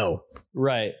I know.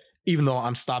 Right. Even though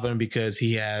I'm stopping him because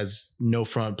he has no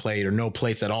front plate or no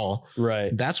plates at all. Right.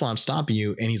 That's why I'm stopping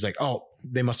you. And he's like, oh,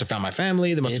 they must have found my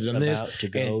family. They must have done this.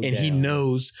 And he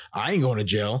knows I ain't going to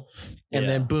jail. And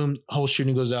then boom, whole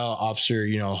shooting goes out. Officer,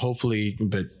 hopefully,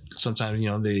 but sometimes,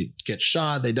 they get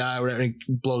shot, they die, whatever, and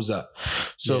it blows up.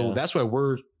 So that's why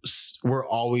we're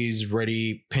always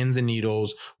ready, pins and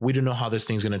needles. We don't know how this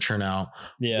thing's going to turn out.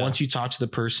 Yeah. Once you talk to the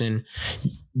person,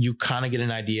 you kind of get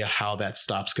an idea how that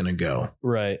stop's going to go.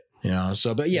 Right.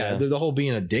 So, but the whole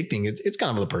being a dick thing, it's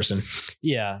kind of the person.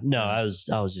 Yeah. No, I was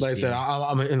just, like I said,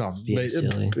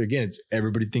 but again, it's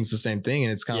everybody thinks the same thing.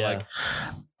 And it's kind of like,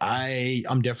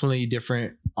 I'm definitely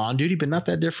different on duty, but not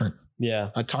that different.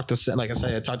 Yeah. I talk the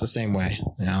same way.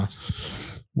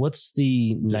 What's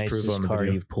the nicest car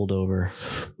you've pulled over?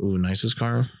 Ooh, nicest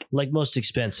car? Like most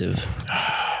expensive.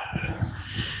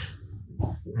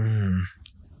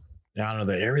 I don't know,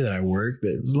 the area that I work,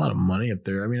 there's a lot of money up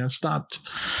there. I mean, I've stopped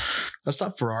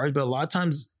Ferraris, but a lot of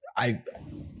times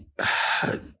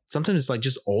sometimes it's like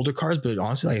just older cars, but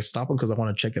honestly, like, I stop them because I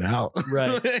want to check it out. Right.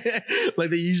 Like,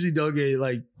 they usually don't get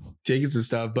like tickets and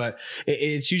stuff, but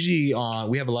it's usually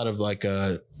we have a lot of like,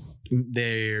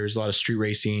 there's a lot of street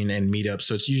racing and meetups.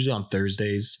 So it's usually on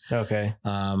Thursdays. Okay.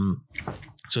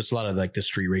 So it's a lot of like the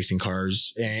street racing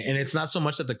cars, and it's not so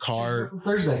much that the car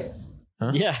Thursday.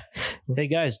 Huh? Yeah. Hey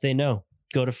guys, they know.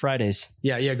 Go to Fridays.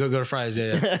 Yeah. Go to Fridays.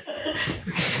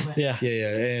 Yeah.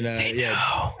 Yeah.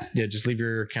 And just leave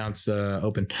your accounts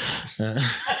open.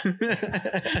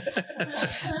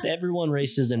 Everyone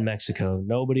races in Mexico.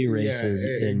 Nobody races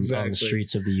on the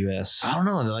streets of the U.S. I don't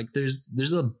know. Like, there's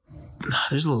a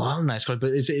lot of nice cars, but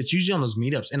it's usually on those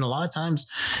meetups, and a lot of times,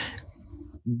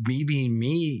 me being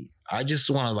me, I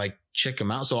just want to like check them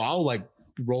out. So I'll like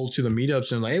roll to the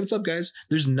meetups and like, hey, what's up, guys?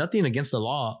 There's nothing against the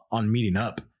law on meeting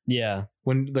up. Yeah.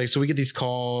 So we get these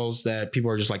calls that people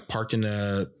are just like parked in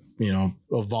a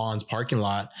Vaughn's parking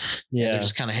lot. Yeah. And they're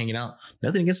just kind of hanging out.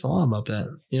 Nothing against the law about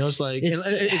that. It's like,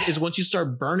 it's once you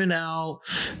start burning out,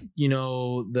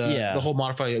 the whole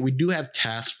modified, we do have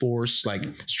task force, like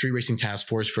street racing task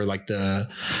force for like the,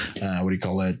 what do you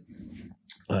call it?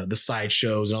 The side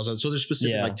shows and all that. So there's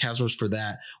specific like task force for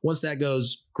that. Once that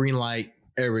goes green light,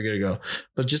 we're good to go.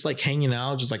 But just like hanging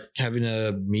out, just like having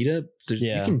a meetup,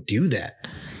 you can do that.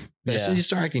 But as soon as you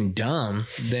start acting dumb,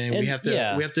 then we have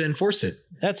to enforce it.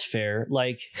 That's fair.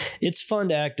 Like, it's fun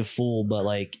to act a fool, but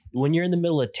like when you're in the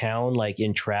middle of town, like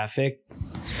in traffic,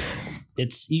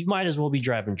 you might as well be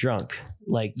driving drunk.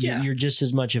 Like you're just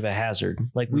as much of a hazard.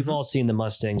 Like we've all seen the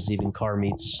Mustangs leaving car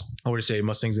meets. I would say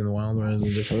Mustangs in the wild, or is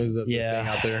it the thing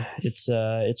out there?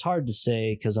 It's hard to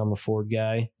say because I'm a Ford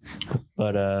guy,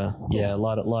 but a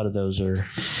lot of those are.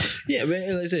 Yeah, but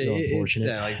like I said,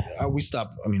 unfortunate. We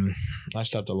stopped. I mean, I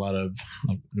stopped a lot of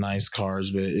like nice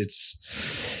cars, but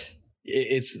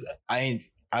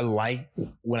I like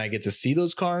when I get to see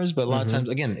those cars, but a lot of times,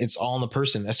 again, it's all on the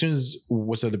person. As soon as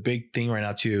what's the big thing right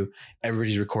now too,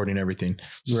 everybody's recording everything.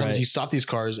 So sometimes you stop these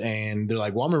cars and they're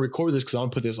like, well, I'm going to record this because I'm going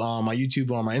to put this on my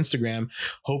YouTube or on my Instagram,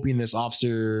 hoping this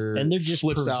officer and they're just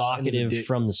flips provocative out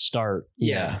from the start.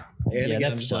 Yeah. And again,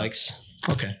 that I'm just sucks.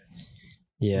 like, okay.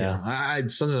 Yeah. I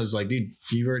sometimes like, dude,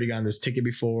 you've already gotten this ticket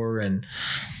before, and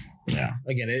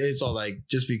again, it's all like,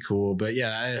 just be cool. But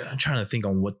I'm trying to think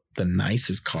on what the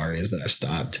nicest car is that I've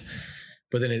stopped.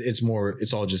 But then it's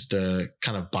all just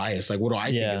kind of biased. Like, what do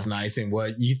I think is nice and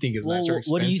what you think is nice or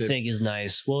expensive? What do you think is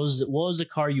nice? What was the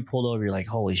car you pulled over? You're like,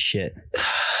 holy shit.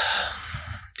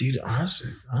 Dude,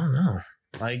 honestly, I don't know.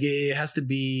 Like, it has to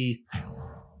be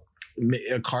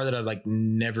a car that I've like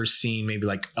never seen, maybe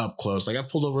like up close. Like, I've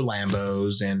pulled over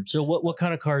Lambos. And so what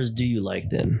kind of cars do you like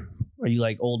then? Are you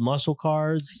like old muscle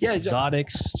cars? Yeah,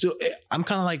 exotics. So I'm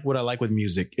kind of like what I like with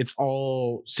music. It's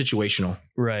all situational.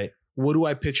 Right. What do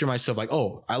I picture myself like?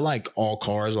 Oh, I like all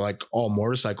cars. I like all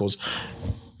motorcycles.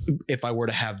 If I were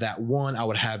to have that one, I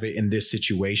would have it in this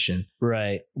situation.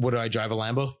 Right. Would I drive a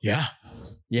Lambo? Yeah.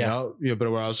 Yeah. But I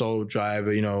would also drive,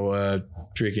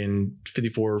 freaking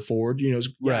 54 Ford,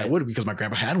 I would, because my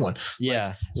grandpa had one.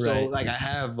 Yeah. So like I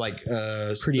have like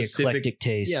a pretty eclectic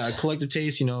taste. Yeah. A collective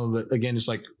taste, again, it's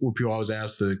like what people always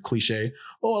ask, the cliche.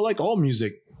 Oh, I like all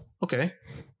music. Okay.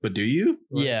 But do you?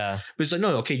 Yeah. But it's like,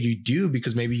 no, okay, you do,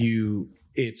 because maybe you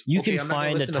can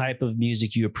find the type of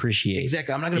music you appreciate.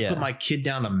 Exactly. I'm not going to put my kid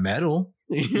down to metal.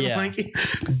 But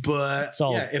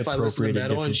if I listen to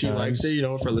metal and she likes it,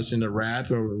 if I listen to rap,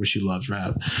 or she loves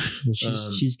rap,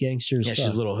 she's gangster as fuck. She's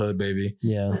a little hood baby.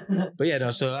 Yeah.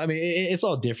 But so I mean, it's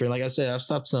all different. Like I said, I've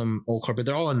stopped some old car, but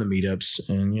they're all in the meetups,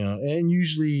 and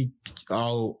usually I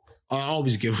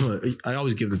always give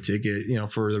the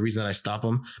ticket, for the reason that I stop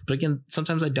them. But again,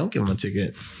 sometimes I don't give them a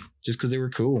ticket just because they were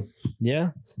cool. Yeah.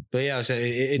 But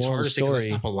it's hard to say because I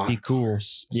stop a lot of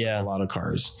cars. A lot of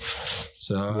cars.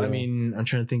 So, I mean, I'm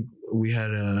trying to think. We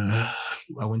had I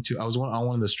was on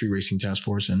one of the street racing task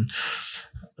force, and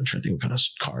I'm trying to think what kind of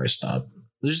car I stopped.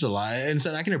 There's just a lot. And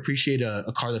so I can appreciate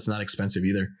a car that's not expensive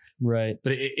either. Right.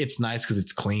 But it's nice because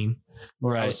it's clean.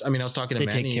 Right. I was talking to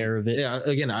Manny. They take care of it. Yeah.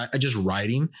 Again, I just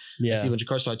riding. Yeah. I see a bunch of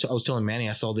cars. So I was telling Manny,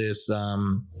 I saw this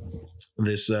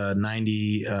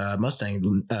 90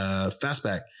 Mustang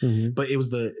fastback, but it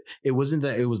wasn't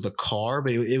the car,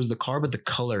 but it was the car, but the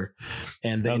color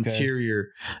and the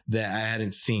interior that I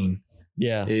hadn't seen.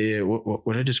 Yeah.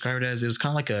 What I describe it as, it was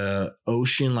kind of like a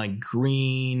ocean, like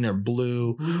green or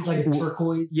blue, like a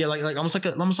turquoise. Yeah, like almost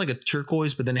like a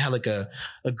turquoise, but then it had like a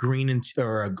green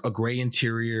or a gray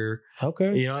interior.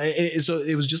 Okay. So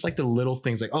it was just like the little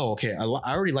things, like, oh, okay, I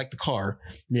already like the car.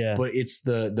 Yeah. But it's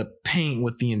the paint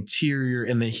with the interior,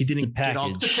 and then he didn't get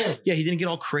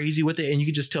all crazy with it, and you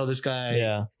could just tell this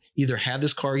guy either had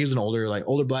this car. He was an older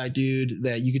black dude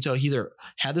that you could tell he either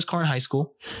had this car in high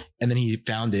school and then he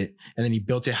found it and then he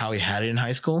built it how he had it in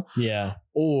high school. Yeah.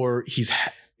 Or he's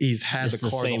had it's the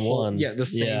car same the whole, one. Yeah, the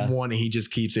same one, and he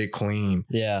just keeps it clean.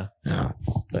 Yeah.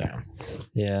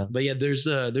 Yeah. But there's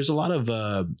a lot of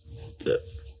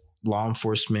law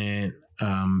enforcement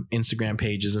Instagram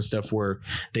pages and stuff where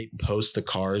they post the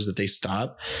cars that they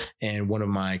stop. And one of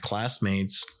my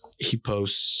classmates, he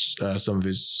posts some of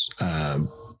his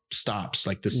stops,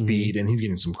 like the speed, and he's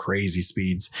getting some crazy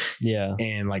speeds. Yeah.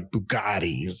 And like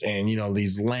Bugattis and,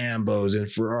 these Lambos and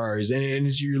Ferraris.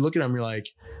 And you're looking at them, you're like,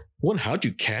 one, how'd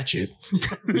you catch it?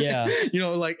 Yeah.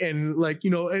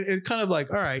 It's kind of like,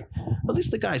 all right, at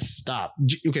least the guy stopped.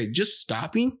 Okay, just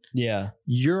stopping. Yeah.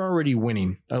 You're already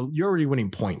winning. You're already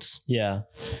winning points. Yeah.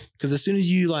 Because as soon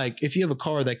as you if you have a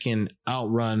car that can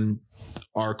outrun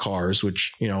our cars,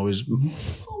 which, is,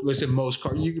 let's say most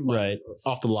cars, you can buy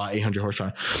off the lot 800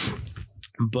 horsepower.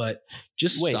 But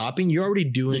just stopping, you're already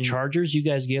doing. The Chargers you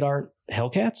guys get aren't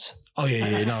Hellcats? Oh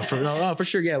yeah. No, for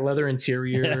sure. Yeah. Leather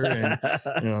interior and,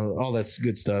 all that's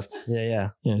good stuff.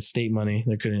 Yeah. State money.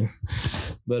 They're couldn't.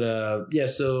 But,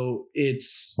 so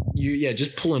it's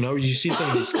just pulling over. You see some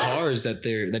of these cars that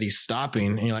he's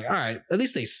stopping and you're like, all right, at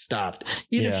least they stopped.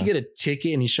 Even if you get a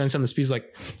ticket and he's showing some of the speeds,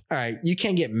 like, all right, you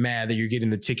can't get mad that you're getting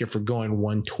the ticket for going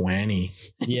 120.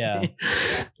 Yeah.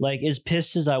 Like, as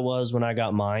pissed as I was when I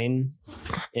got mine,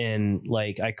 and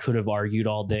like I could have argued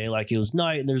all day, like it was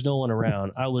night and there's no one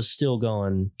around, I was still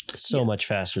going so much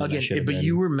faster than I should have but been.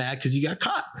 you were mad because you got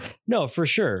caught. No, for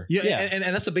sure. Yeah, Yeah. And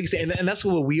that's a big thing, and that's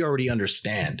what we already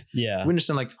understand. Yeah. We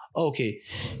understand, like, oh, okay,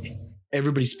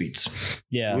 everybody speeds.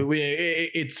 Yeah.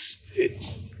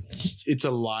 It's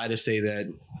a lie to say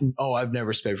that. Oh, I've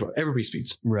never sped before. Everybody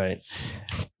speeds, Right.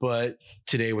 but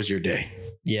today was your day.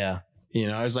 Yeah. You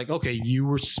know, I was like, okay, you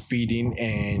were speeding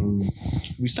and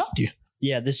we stopped you.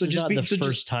 Yeah. This is not the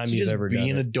first time you've ever done be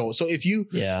an it. adult. So if you,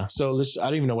 Yeah. so I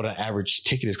don't even know what an average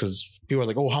ticket is because people are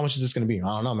like, oh, how much is this going to be? I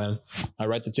don't know, man. I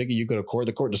write the ticket, you go to court,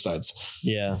 the court decides.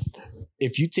 Yeah.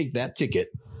 If you take that ticket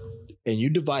and you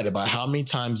divide it by how many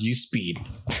times you speed,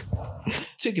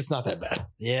 ticket's not that bad.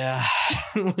 Yeah.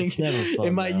 Like, It's never fun,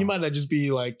 you though. might not just be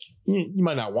like, you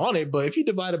might not want it, but if you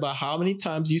divide it by how many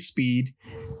times you speed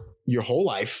your whole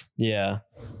life, Yeah.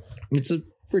 it's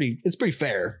pretty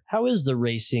fair. How is the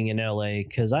racing in LA?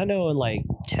 Because I know in like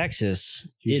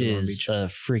Texas, Usually it Long is Beach. a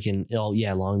freaking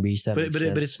Long Beach. That makes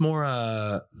sense. But it's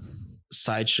more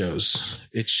sideshows.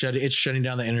 It's shutting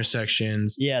down the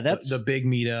intersections. Yeah, that's the big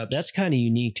meetups. that's kind of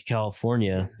unique to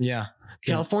California. yeah,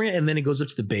 California, and then it goes up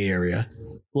to the Bay Area.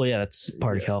 Well, yeah, that's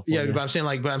part of California. Yeah, but I'm saying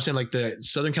like the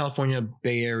Southern California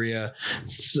Bay Area,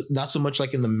 not so much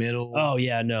like in the middle. Oh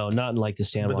yeah, no, not in like the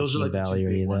San but those are Joaquin like the Valley two or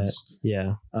any big of that. ones.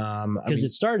 Yeah, I because mean, it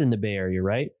started in the Bay Area,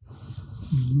 right?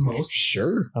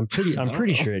 sure. I'm pretty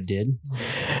know. sure it did.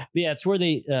 But yeah, it's where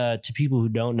they to people who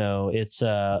don't know, it's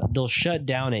they'll shut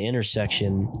down an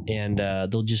intersection and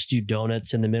they'll just do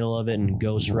donuts in the middle of it and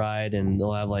ghost ride, and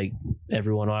they'll have like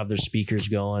everyone will have their speakers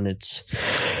going. It's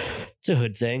a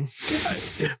hood thing.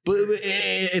 But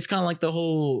it's kind of like the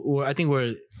whole. I think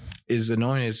where is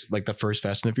annoying is like the first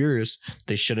Fast and the Furious.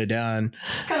 They shut it down.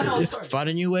 It's kind of how it started. Find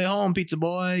a new way home, pizza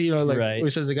boy. You know, like Right.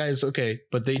 it says the guy is okay,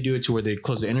 but they do it to where they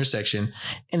close the intersection.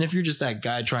 And if you're just that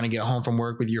guy trying to get home from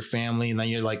work with your family, and then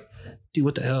you're like, dude,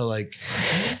 what the hell? Like,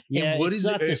 Yeah, and what it's is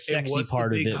not it, the and sexy what's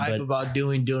part the of big it, hype but about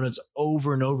doing donuts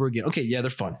over and over again? Okay, yeah, they're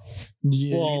fun.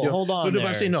 well, hold on. But there.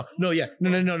 I'm saying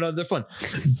no, they're fun.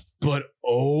 But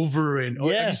over and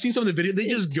over. Have you Yes. seen some of the videos? They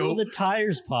just Until go the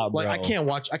tires pop, bro. like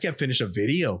I can't finish a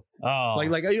video. Oh,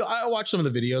 Like I watch some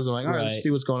of the videos. I'm like, all right, Right. let's see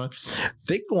what's going on.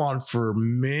 They go on for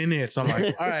minutes. I'm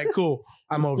like, all right, cool.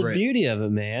 I'm That's over the it. beauty of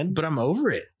it, man. But I'm over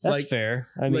it. That's like fair.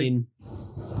 I like- mean,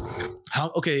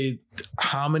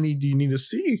 how many do you need to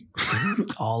see?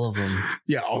 all of them.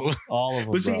 Yeah. All of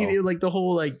them. But see, bro. like the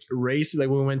whole like race, like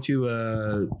when we went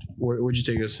to where'd you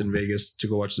take us in Vegas to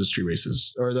go watch the street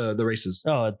races or the races?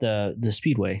 Oh, at the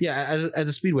Speedway. Yeah, at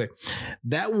the Speedway.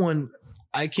 That one,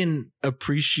 I can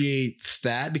appreciate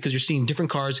that because you're seeing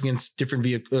different cars against different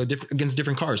against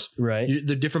different cars. Right.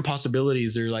 The different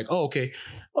possibilities. They're like, oh, okay.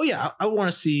 Oh yeah, I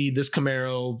want to see this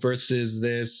Camaro versus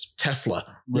this Tesla.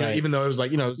 You know, Right. even though it was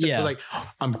like, it's Yeah. like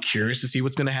I'm curious to see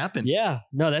what's going to happen. Yeah.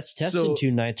 No, that's testing So-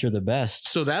 2 nights are the best.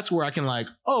 So that's where I can like,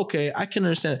 oh, okay, I can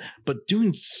understand. But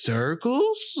doing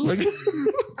circles, like,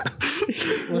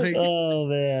 like Oh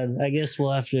man, I guess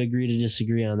we'll have to agree to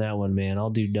disagree on that one, man. I'll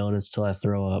do donuts till I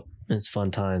throw up. It's fun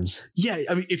times. yeah,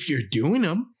 I mean, if you're doing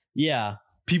them, Yeah.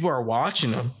 people are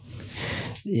watching them.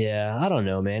 Yeah. I don't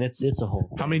know, man. It's a whole.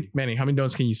 How many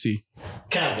donuts can you see?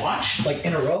 Can I watch like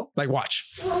in a row? Like,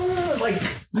 watch. Like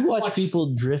You watch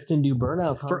people drift and do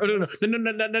burnout. For no,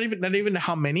 not even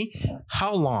how many,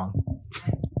 how long?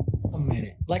 a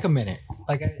minute, like a minute,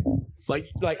 like I,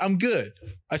 Like I'm good.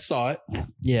 I saw it.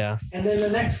 Yeah. and then the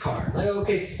next car. Like,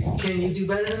 okay, can you do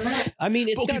better than that? I mean,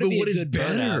 it's Okay, got to but be what a is good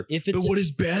better? burnout. If it's But what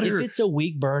is better? If it's a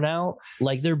weak burnout,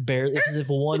 like they're barely. If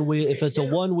it's a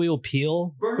one wheel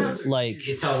peel, Burnouts are like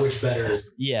easy to tell which better is.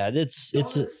 yeah, it's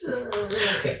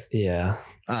Okay. yeah.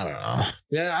 I don't know.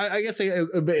 Yeah, I guess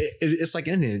it's like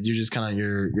anything. You're just kind of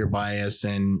your bias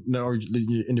and or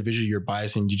individually your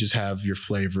bias, and you just have your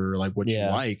flavor, like what you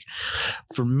Yeah. like.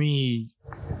 For me,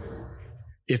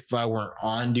 if I weren't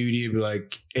on duty, it'd be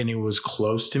like, and it was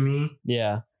close to me,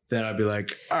 Yeah. then I'd be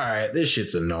like, all right, this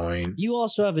shit's annoying. You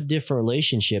also have a different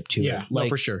relationship to Yeah, it. no, Like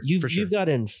for sure, You've for sure. got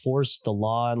to enforce the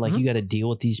law and like Mhm. you got to deal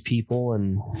with these people.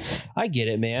 And I get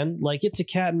it, man. Like it's a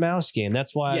cat and mouse game.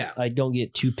 That's why Yeah. I don't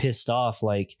get too pissed off.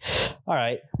 Like, all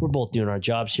right, we're both doing our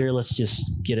jobs here. Let's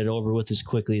just get it over with as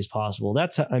quickly as possible.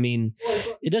 That's how, I mean,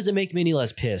 it doesn't make me any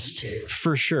less pissed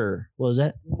for sure. What was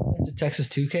that? Went to Texas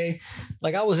 2K.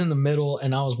 Like I was in the middle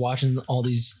and I was watching all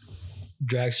these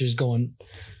dragsters going,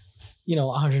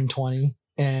 120.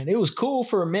 And it was cool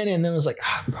for a minute, and then it was like,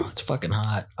 bro, it's fucking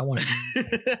hot. I want to.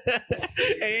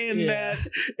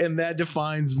 And that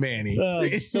defines Manny. Oh,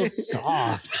 it's so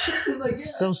soft. Like,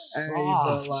 So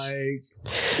soft.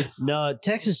 No,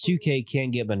 Texas 2K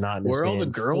can get monotonous. Where are all man.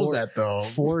 the girls at though?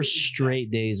 4 straight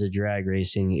days of drag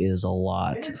racing is a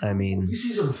lot. I mean, you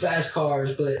see some fast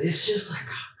cars, but it's just like.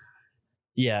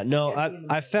 yeah, no,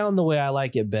 I found the way I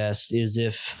like it best is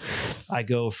if I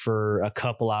go for a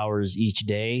couple hours each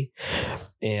day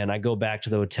and I go back to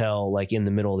the hotel like in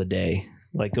the middle of the day.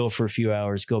 Like go for a few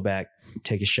hours, go back,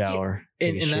 take a shower.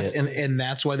 And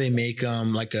that's why they make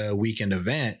like a weekend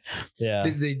event. Yeah.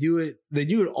 They do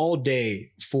it all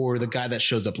day for the guy that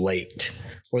shows up late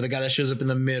or the guy that shows up in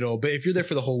the middle. But if you're there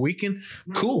for the whole weekend,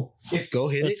 cool. Go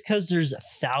hit It's because there's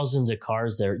thousands of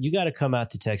cars there. You got to come out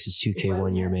to Texas 2K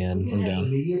one year, man. We didn't have a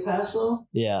media pass though.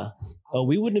 Yeah. Oh,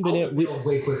 we wouldn't have been able.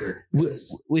 Way quicker.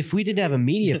 If we didn't have a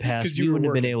media pass, 'Cause you we were wouldn't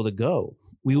have been working. able to go.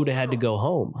 We would have had to go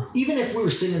home. Even if we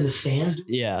were sitting in the stands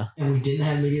Yeah. and we didn't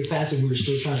have media pass and we were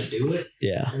still trying to do it,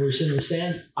 Yeah. and we were sitting in the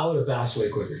stands, I would have bounced way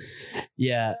quicker.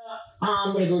 Yeah.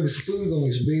 I'm gonna go get some food, go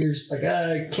get some beers. Like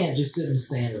I can't just sit in the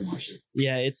stands and watch it.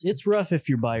 Yeah, it's rough if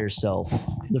you're by yourself.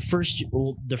 The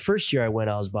first year I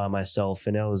went, I was by myself,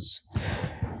 and that was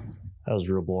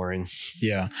real boring.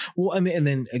 Yeah. Well, I mean, and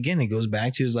then again, it goes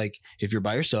back to is like if you're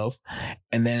by yourself,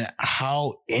 and then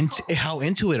how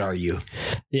into it are you?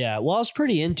 Yeah, well, I was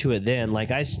pretty into it then. Like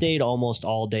I stayed almost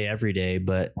all day every day,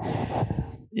 but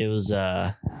it was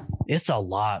it's a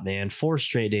lot, man. 4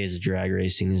 straight days of drag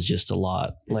racing is just a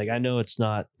lot. Like I know it's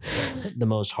not the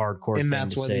most hardcore And thing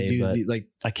that's to why say, they do but like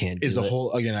I can't do is the it.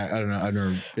 whole again. I don't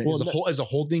know. Well, is the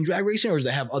whole thing drag racing, or does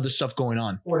it have other stuff going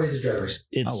on? 4 days of drivers.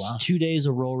 It's Oh, wow. 2 days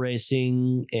of roll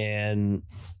racing, and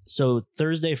so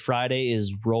Thursday, Friday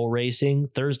is roll racing.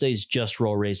 Thursday's just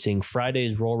roll racing.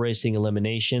 Friday's roll racing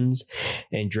eliminations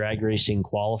and drag racing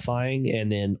qualifying, and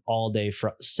then all day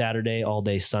Saturday, all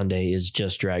day Sunday is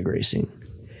just drag racing.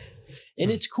 And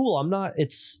it's cool.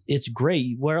 It's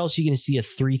great. Where else are you going to see a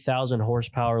 3,000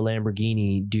 horsepower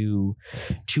Lamborghini do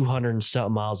 200 and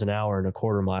something miles an hour in a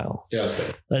quarter mile? Yeah.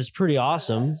 That's pretty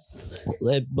awesome.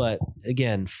 But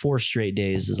again, 4 straight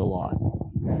days is a lot.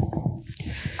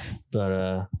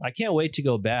 But I can't wait to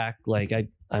go back. Like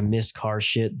I missed car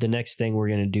shit. The next thing we're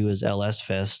going to do is LS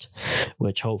Fest,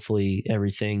 which hopefully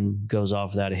everything goes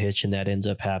off without a hitch and that ends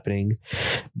up happening.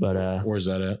 But Where's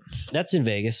that at? that's in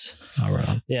Vegas. All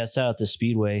right. Yeah, it's out at the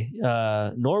Speedway.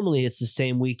 Normally it's the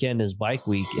same weekend as Bike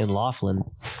Week in Laughlin,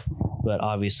 but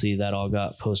obviously that all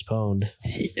got postponed.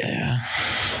 Yeah.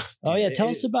 Oh yeah, tell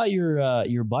us about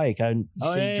your bike. I you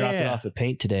dropped it yeah. off at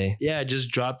Paint today. Yeah, I just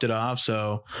dropped it off.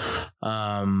 So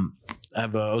I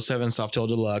have a 07 Softail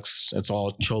Deluxe. It's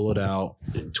all choloed out,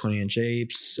 20-inch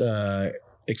apes,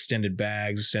 extended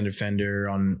bags, extended fender.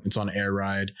 It's on air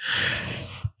ride,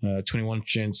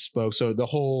 21-inch spoke. So the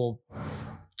whole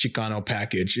Chicano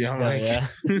package, you know,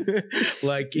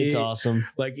 like It's awesome.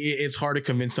 Like it's hard to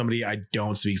convince somebody I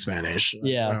don't speak Spanish.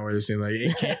 Yeah. Where they're saying like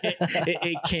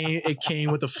it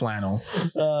came with a flannel.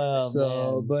 Oh,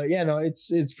 man. But yeah, no,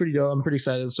 it's pretty dope. I'm pretty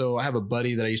excited. So I have a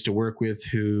buddy that I used to work with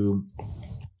who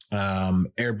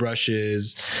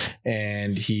airbrushes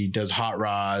and he does hot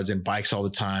rods and bikes all the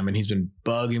time, and he's been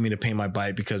bugging me to paint my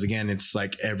bike because again, it's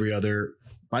like every other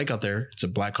bike out there. It's a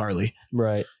black Harley,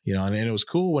 Right. you know, and it was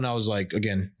cool when I was like,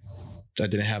 again, I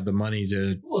didn't have the money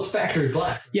to. Well, it's factory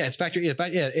black. Yeah, it's factory. Yeah,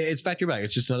 it's factory black.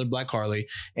 It's just another black Harley.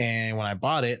 And when I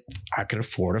bought it, I could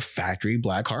afford a factory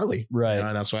black Harley. Right. You know,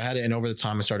 and that's why I had it. And over the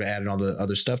time, I started adding all the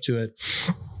other stuff to it.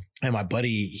 And my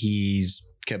buddy, he's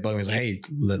kept bugging me. He's like, hey,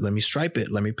 let me stripe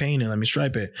it. Let me paint it. Let me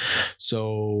stripe it.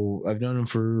 So I've known him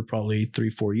for probably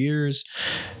 3-4 years.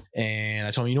 And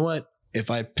I told him, you know what? If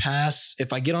I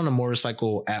get on a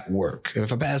motorcycle at work,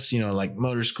 if I pass, you know, like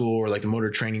motor school or like the motor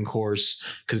training course,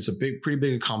 because it's a pretty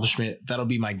big accomplishment, that'll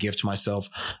be my gift to myself.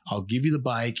 I'll give you the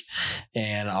bike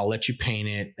and I'll let you paint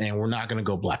it. And we're not going to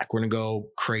go black. We're going to go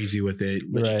crazy with it.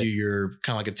 Let you do your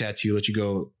kind of like a tattoo, let you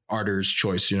go artist's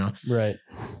choice, you know? Right.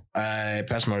 I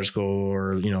passed motor school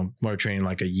or, you know, motor training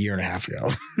like a year and a half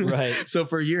ago. Right. So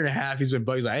for a year and a half, he's been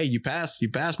bugging. He's like, hey, you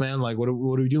passed, man. Like, what are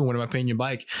we doing? When am I painting your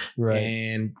bike? Right.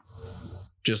 And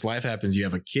just life happens. You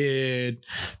have a kid,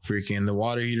 freaking the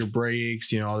water heater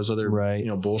breaks, you know, all this other, you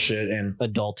know, bullshit. And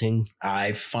adulting.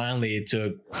 I finally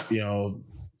took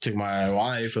my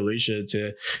wife, Alicia,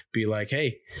 to be like,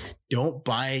 hey, don't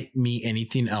buy me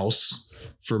anything else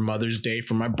for Mother's Day,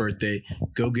 for my birthday.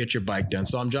 Go get your bike done.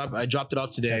 So I dropped it off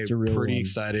today. Pretty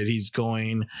excited. He's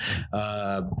going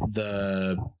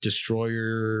the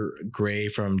Destroyer Gray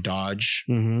from Dodge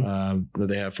that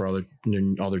they have for all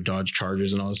their Dodge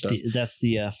Chargers and all this stuff. That's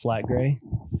the flat gray.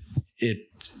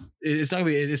 it's not gonna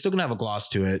be. It's still gonna have a gloss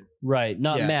to it. Right.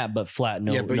 Not Yeah. matte, but flat.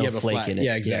 No, but no you have a flake flat. in it.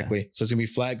 Yeah, exactly. So it's gonna be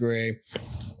flat gray.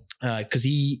 Because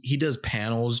he does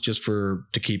panels just to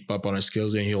keep up on his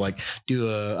skills, and he'll like do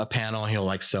a panel and he'll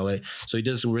like sell it. So he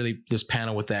does this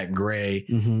panel with that gray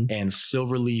and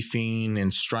silver leafing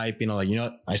and striping. I'm like, you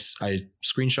know what? I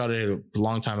screenshotted it a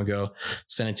long time ago,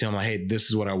 sent it to him like, hey,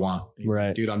 this is what I want. He's Right.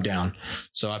 like, dude, I'm down.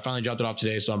 So I finally dropped it off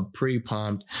today. So I'm pretty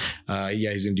pumped.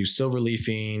 He's gonna do silver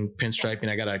leafing, pinstriping.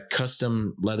 I got a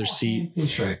custom leather seat.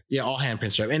 Pinstripe. Yeah, all hand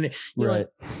pinstripe. And you know Right.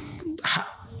 what?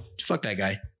 Fuck that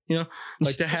guy. You know,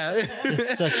 like to have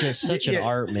It's such an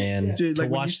art, man. Dude, to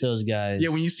like when watch you- those guys. Yeah,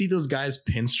 when you see those guys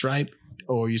pinstripe,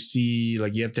 or you see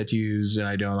like you have tattoos and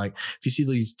I don't, like if you see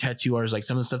these tattoo artists, like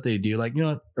some of the stuff they do, like, you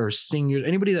know, or singers,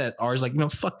 anybody that are like, you know,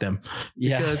 fuck them.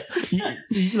 Yeah. Because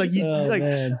Oh, like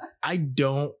man. I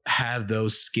don't have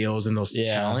those skills and those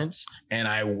Yeah. talents, and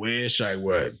I wish I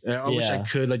would. I wish I Yeah.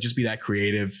 could like just be that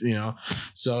creative, you know.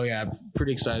 So yeah, I'm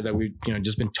pretty excited that we've, you know,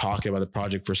 just been talking about the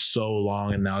project for so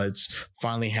long, and now it's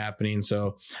finally happening.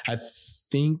 So I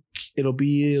think it'll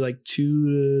be like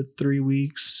 2 to 3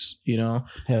 weeks, you know.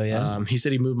 Hell yeah. He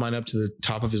said he moved mine up to the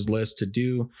top of his list to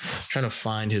do. Trying to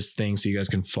find his thing so you guys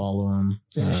can follow him.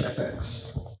 Finish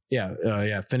FX.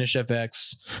 Finish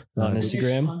FX On Finish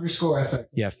Instagram? _ FX.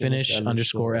 Yeah, finish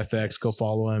underscore FX. Go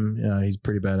follow him. He's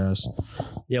pretty badass.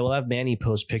 Yeah, we'll have Manny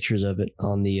post pictures of it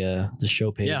on the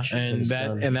show page. Yeah, when and it's that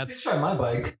done. and Let's that's try my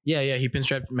bike. yeah. He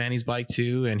pinstriped Manny's bike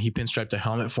too, and he pinstriped a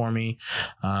helmet for me.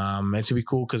 It's gonna be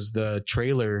cool because the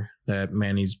trailer that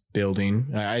Manny's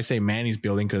building, I say Manny's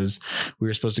building because we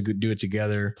were supposed to do it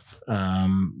together,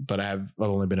 but I've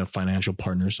only been a financial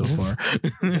partner so far.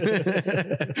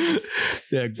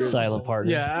 Yeah, Silent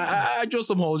partner. yeah, I drilled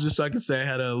some holes just so I could say I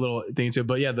had a little thing to it.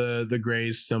 But yeah, the gray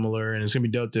is similar, and it's gonna be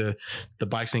dope to the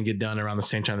bike's gonna get done around the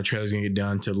same time the trailer's gonna get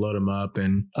done to load them up,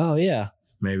 and Oh yeah.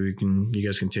 maybe you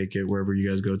guys can take it wherever you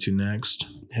guys go to next.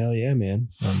 Hell yeah, man.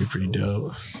 That'd be pretty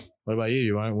dope. What about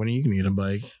you? When are you gonna get a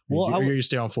bike? Well, you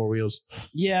stay on 4 wheels.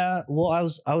 Yeah, well,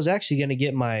 I was actually going to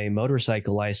get my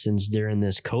motorcycle license during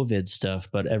this COVID stuff,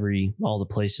 but all the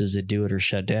places that do it are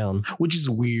shut down. Which is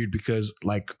weird because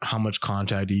like how much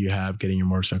contact do you have getting your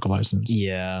motorcycle license?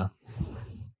 Yeah,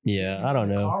 I don't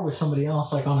know. Car with somebody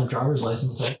else, like on a driver's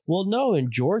license test. Well, no, in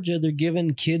Georgia they're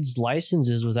giving kids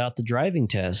licenses without the driving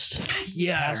test.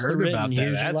 Yeah, I Pass the heard written, about that.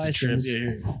 here's your That's a trip.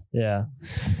 license. Yeah.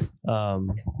 Yeah.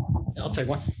 I'll take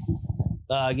one.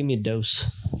 Give me a dose.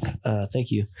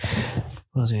 Thank you.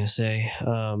 What was I gonna say?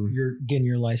 You're getting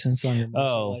your license on your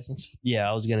motorcycle license. Yeah,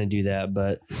 I was gonna do that,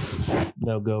 but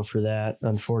no go for that,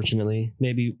 unfortunately.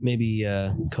 Maybe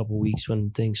a couple weeks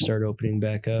when things start opening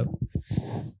back up.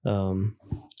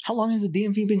 How long has the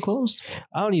DMV been closed?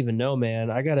 I don't even know,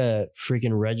 man. I gotta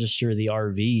freaking register the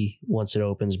RV once it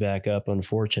opens back up,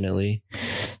 unfortunately,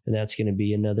 and that's gonna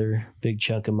be another big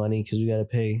chunk of money because we gotta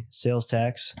pay sales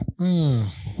tax.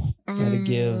 Gotta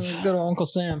give. Go to Uncle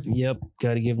Sam. Yep,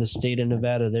 gotta give the state of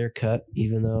Nevada their cut,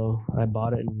 even though I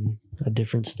bought it in a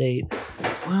different state.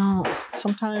 Well,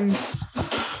 sometimes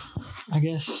I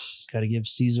guess Gotta give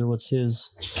Caesar what's his.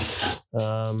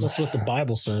 that's what the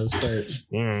Bible says, but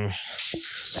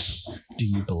do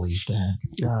you believe that?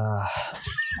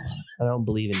 I don't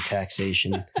believe in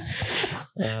taxation.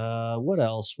 What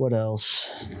else?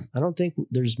 I don't think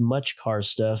there's much car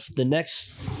stuff. The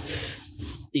next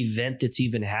event that's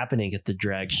even happening at the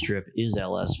drag strip is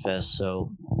LS Fest,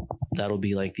 so that'll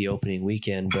be like the opening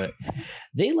weekend, but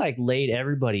they like laid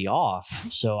everybody off,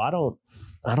 so I don't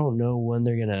know when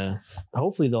they're gonna.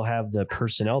 Hopefully they'll have the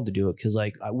personnel to do it, because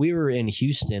like we were in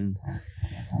Houston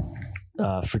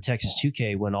for Texas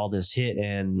 2K when all this hit,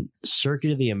 and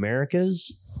Circuit of the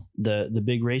Americas, the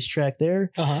big racetrack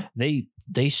there,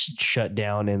 they shut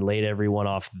down and laid everyone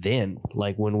off then.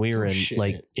 Like when we were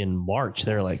in March,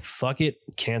 they're like, fuck it,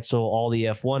 cancel all the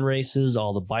F1 races,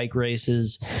 all the bike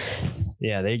races.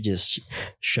 Yeah, they just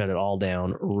shut it all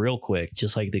down real quick,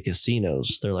 just like the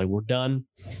casinos. They're like, we're done.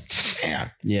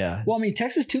 Yeah. Well, I mean,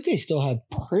 Texas 2K still had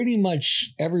pretty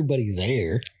much everybody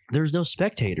there. There's no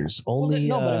spectators. Only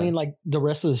Well, no, but I mean, like the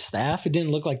rest of the staff, it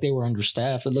didn't look like they were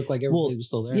understaffed. It looked like everybody was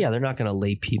still there. Yeah, they're not going to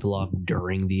lay people off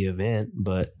during the event,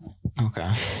 but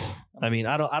Okay. I mean,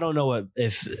 I don't know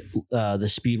if the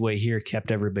Speedway here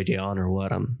kept everybody on or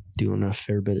what. I'm doing a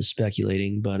fair bit of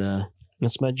speculating, but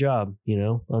that's my job,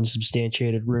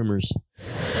 unsubstantiated rumors.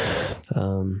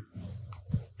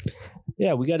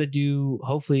 Yeah, we got to do.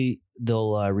 Hopefully,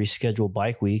 they'll reschedule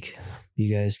Bike Week.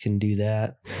 You guys can do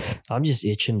that. I'm just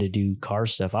itching to do car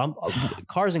stuff. I'm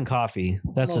cars and coffee.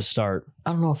 That's a start.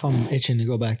 I don't know if I'm itching to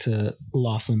go back to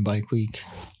Laughlin Bike Week.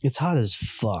 It's hot as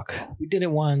fuck. We did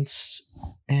it once,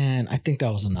 and I think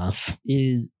that was enough.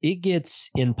 It gets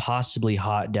impossibly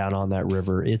hot down on that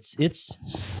river. It's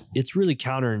really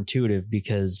counterintuitive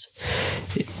because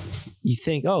you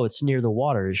think, oh, it's near the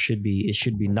water. It should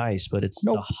be nice, but it's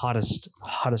the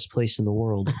hottest place in the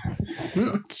world.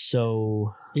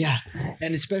 So yeah,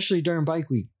 and especially during Bike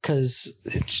Week because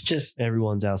it's just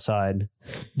everyone's outside.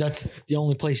 That's the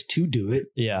only place to do it.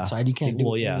 Yeah, outside you can't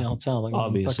do it in the hotel. Like,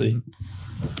 obviously.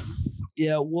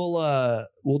 Yeah,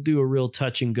 we'll do a real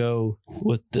touch and go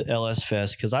with the LS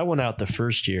Fest because I went out the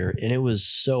first year and it was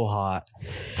so hot.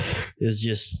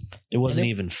 It wasn't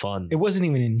even fun. It wasn't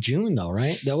even in June though,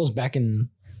 right? That was back in.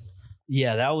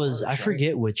 Yeah, that was. I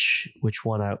forget which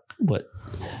one I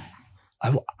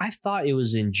thought it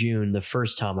was in June the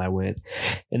first time I went,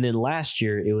 and then last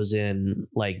year it was in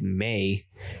like May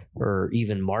or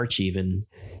even March and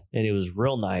it was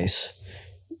real nice.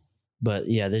 But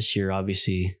yeah, this year,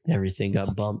 obviously, everything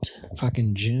got bumped.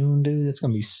 Fucking June, dude. It's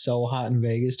going to be so hot in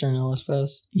Vegas during LS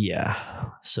Fest. Yeah.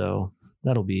 So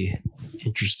that'll be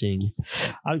interesting.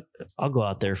 I'll go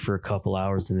out there for a couple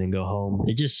hours and then go home.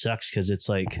 It just sucks because it's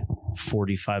like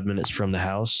 45 minutes from the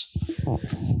house.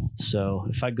 So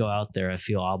if I go out there, I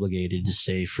feel obligated to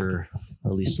stay for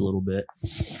at least a little bit.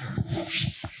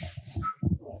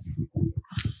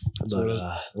 But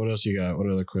what else you got? What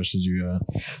other questions you got?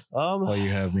 While you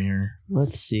have me here,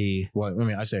 let's see. Well, I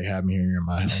mean, I say have me here. You're in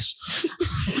my house.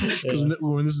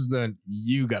 When this is done,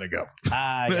 you gotta go.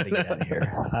 I gotta get out of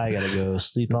here. I gotta go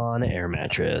sleep on an air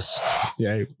mattress.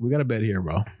 Yeah, we got a bed here,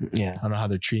 bro. Yeah, I don't know how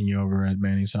they're treating you over at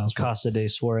Manny's house. Casa de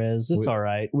Suarez. It's all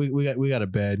right. We got a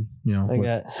bed. You know, I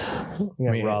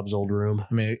got Rob's old room.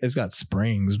 I mean, it's got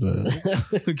springs, but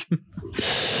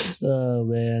oh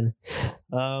man.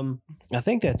 I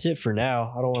think that's it for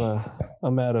now. I don't want to.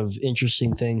 I'm out of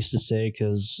interesting things to say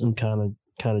because I'm kind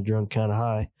of drunk, kind of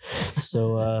high.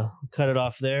 So cut it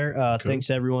off there. Cool. Thanks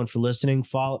everyone for listening.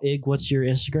 Follow Ig. What's your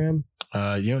Instagram?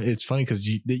 You know, it's funny because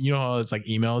you know how it's like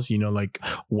emails. You know, like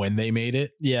when they made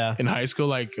it. Yeah. In high school,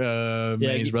 like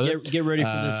Manny's brother. Get ready for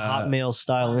this Hotmail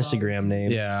style Instagram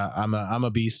name. Yeah, I'm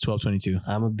a beast 1222.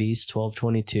 I'm a beast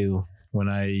 1222. When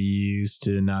I used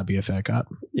to not be a fat cop.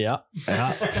 Yeah.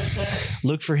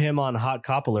 Look for him on Hot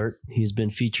Cop Alert. He's been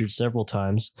featured several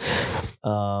times.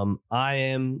 I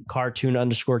am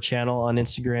cartoon_channel on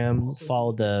Instagram.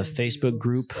 Follow the Facebook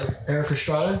group. Eric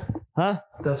Estrada? Huh?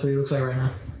 That's what he looks like right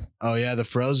now. Oh, yeah. The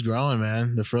fro's growing,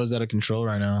 man. The fro's out of control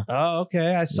right now. Oh,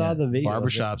 okay. I saw the video.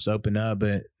 Barbershops open up,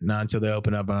 but not until they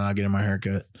open up, I'm not getting my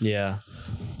haircut. Yeah.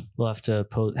 We'll have to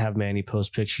have Manny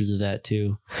post pictures of that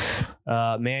too.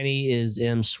 Manny is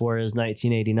M Suarez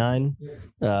 1989.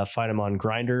 Find him on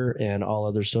Grindr and all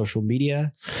other social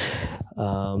media.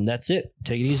 That's it.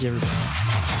 Take it easy, everybody.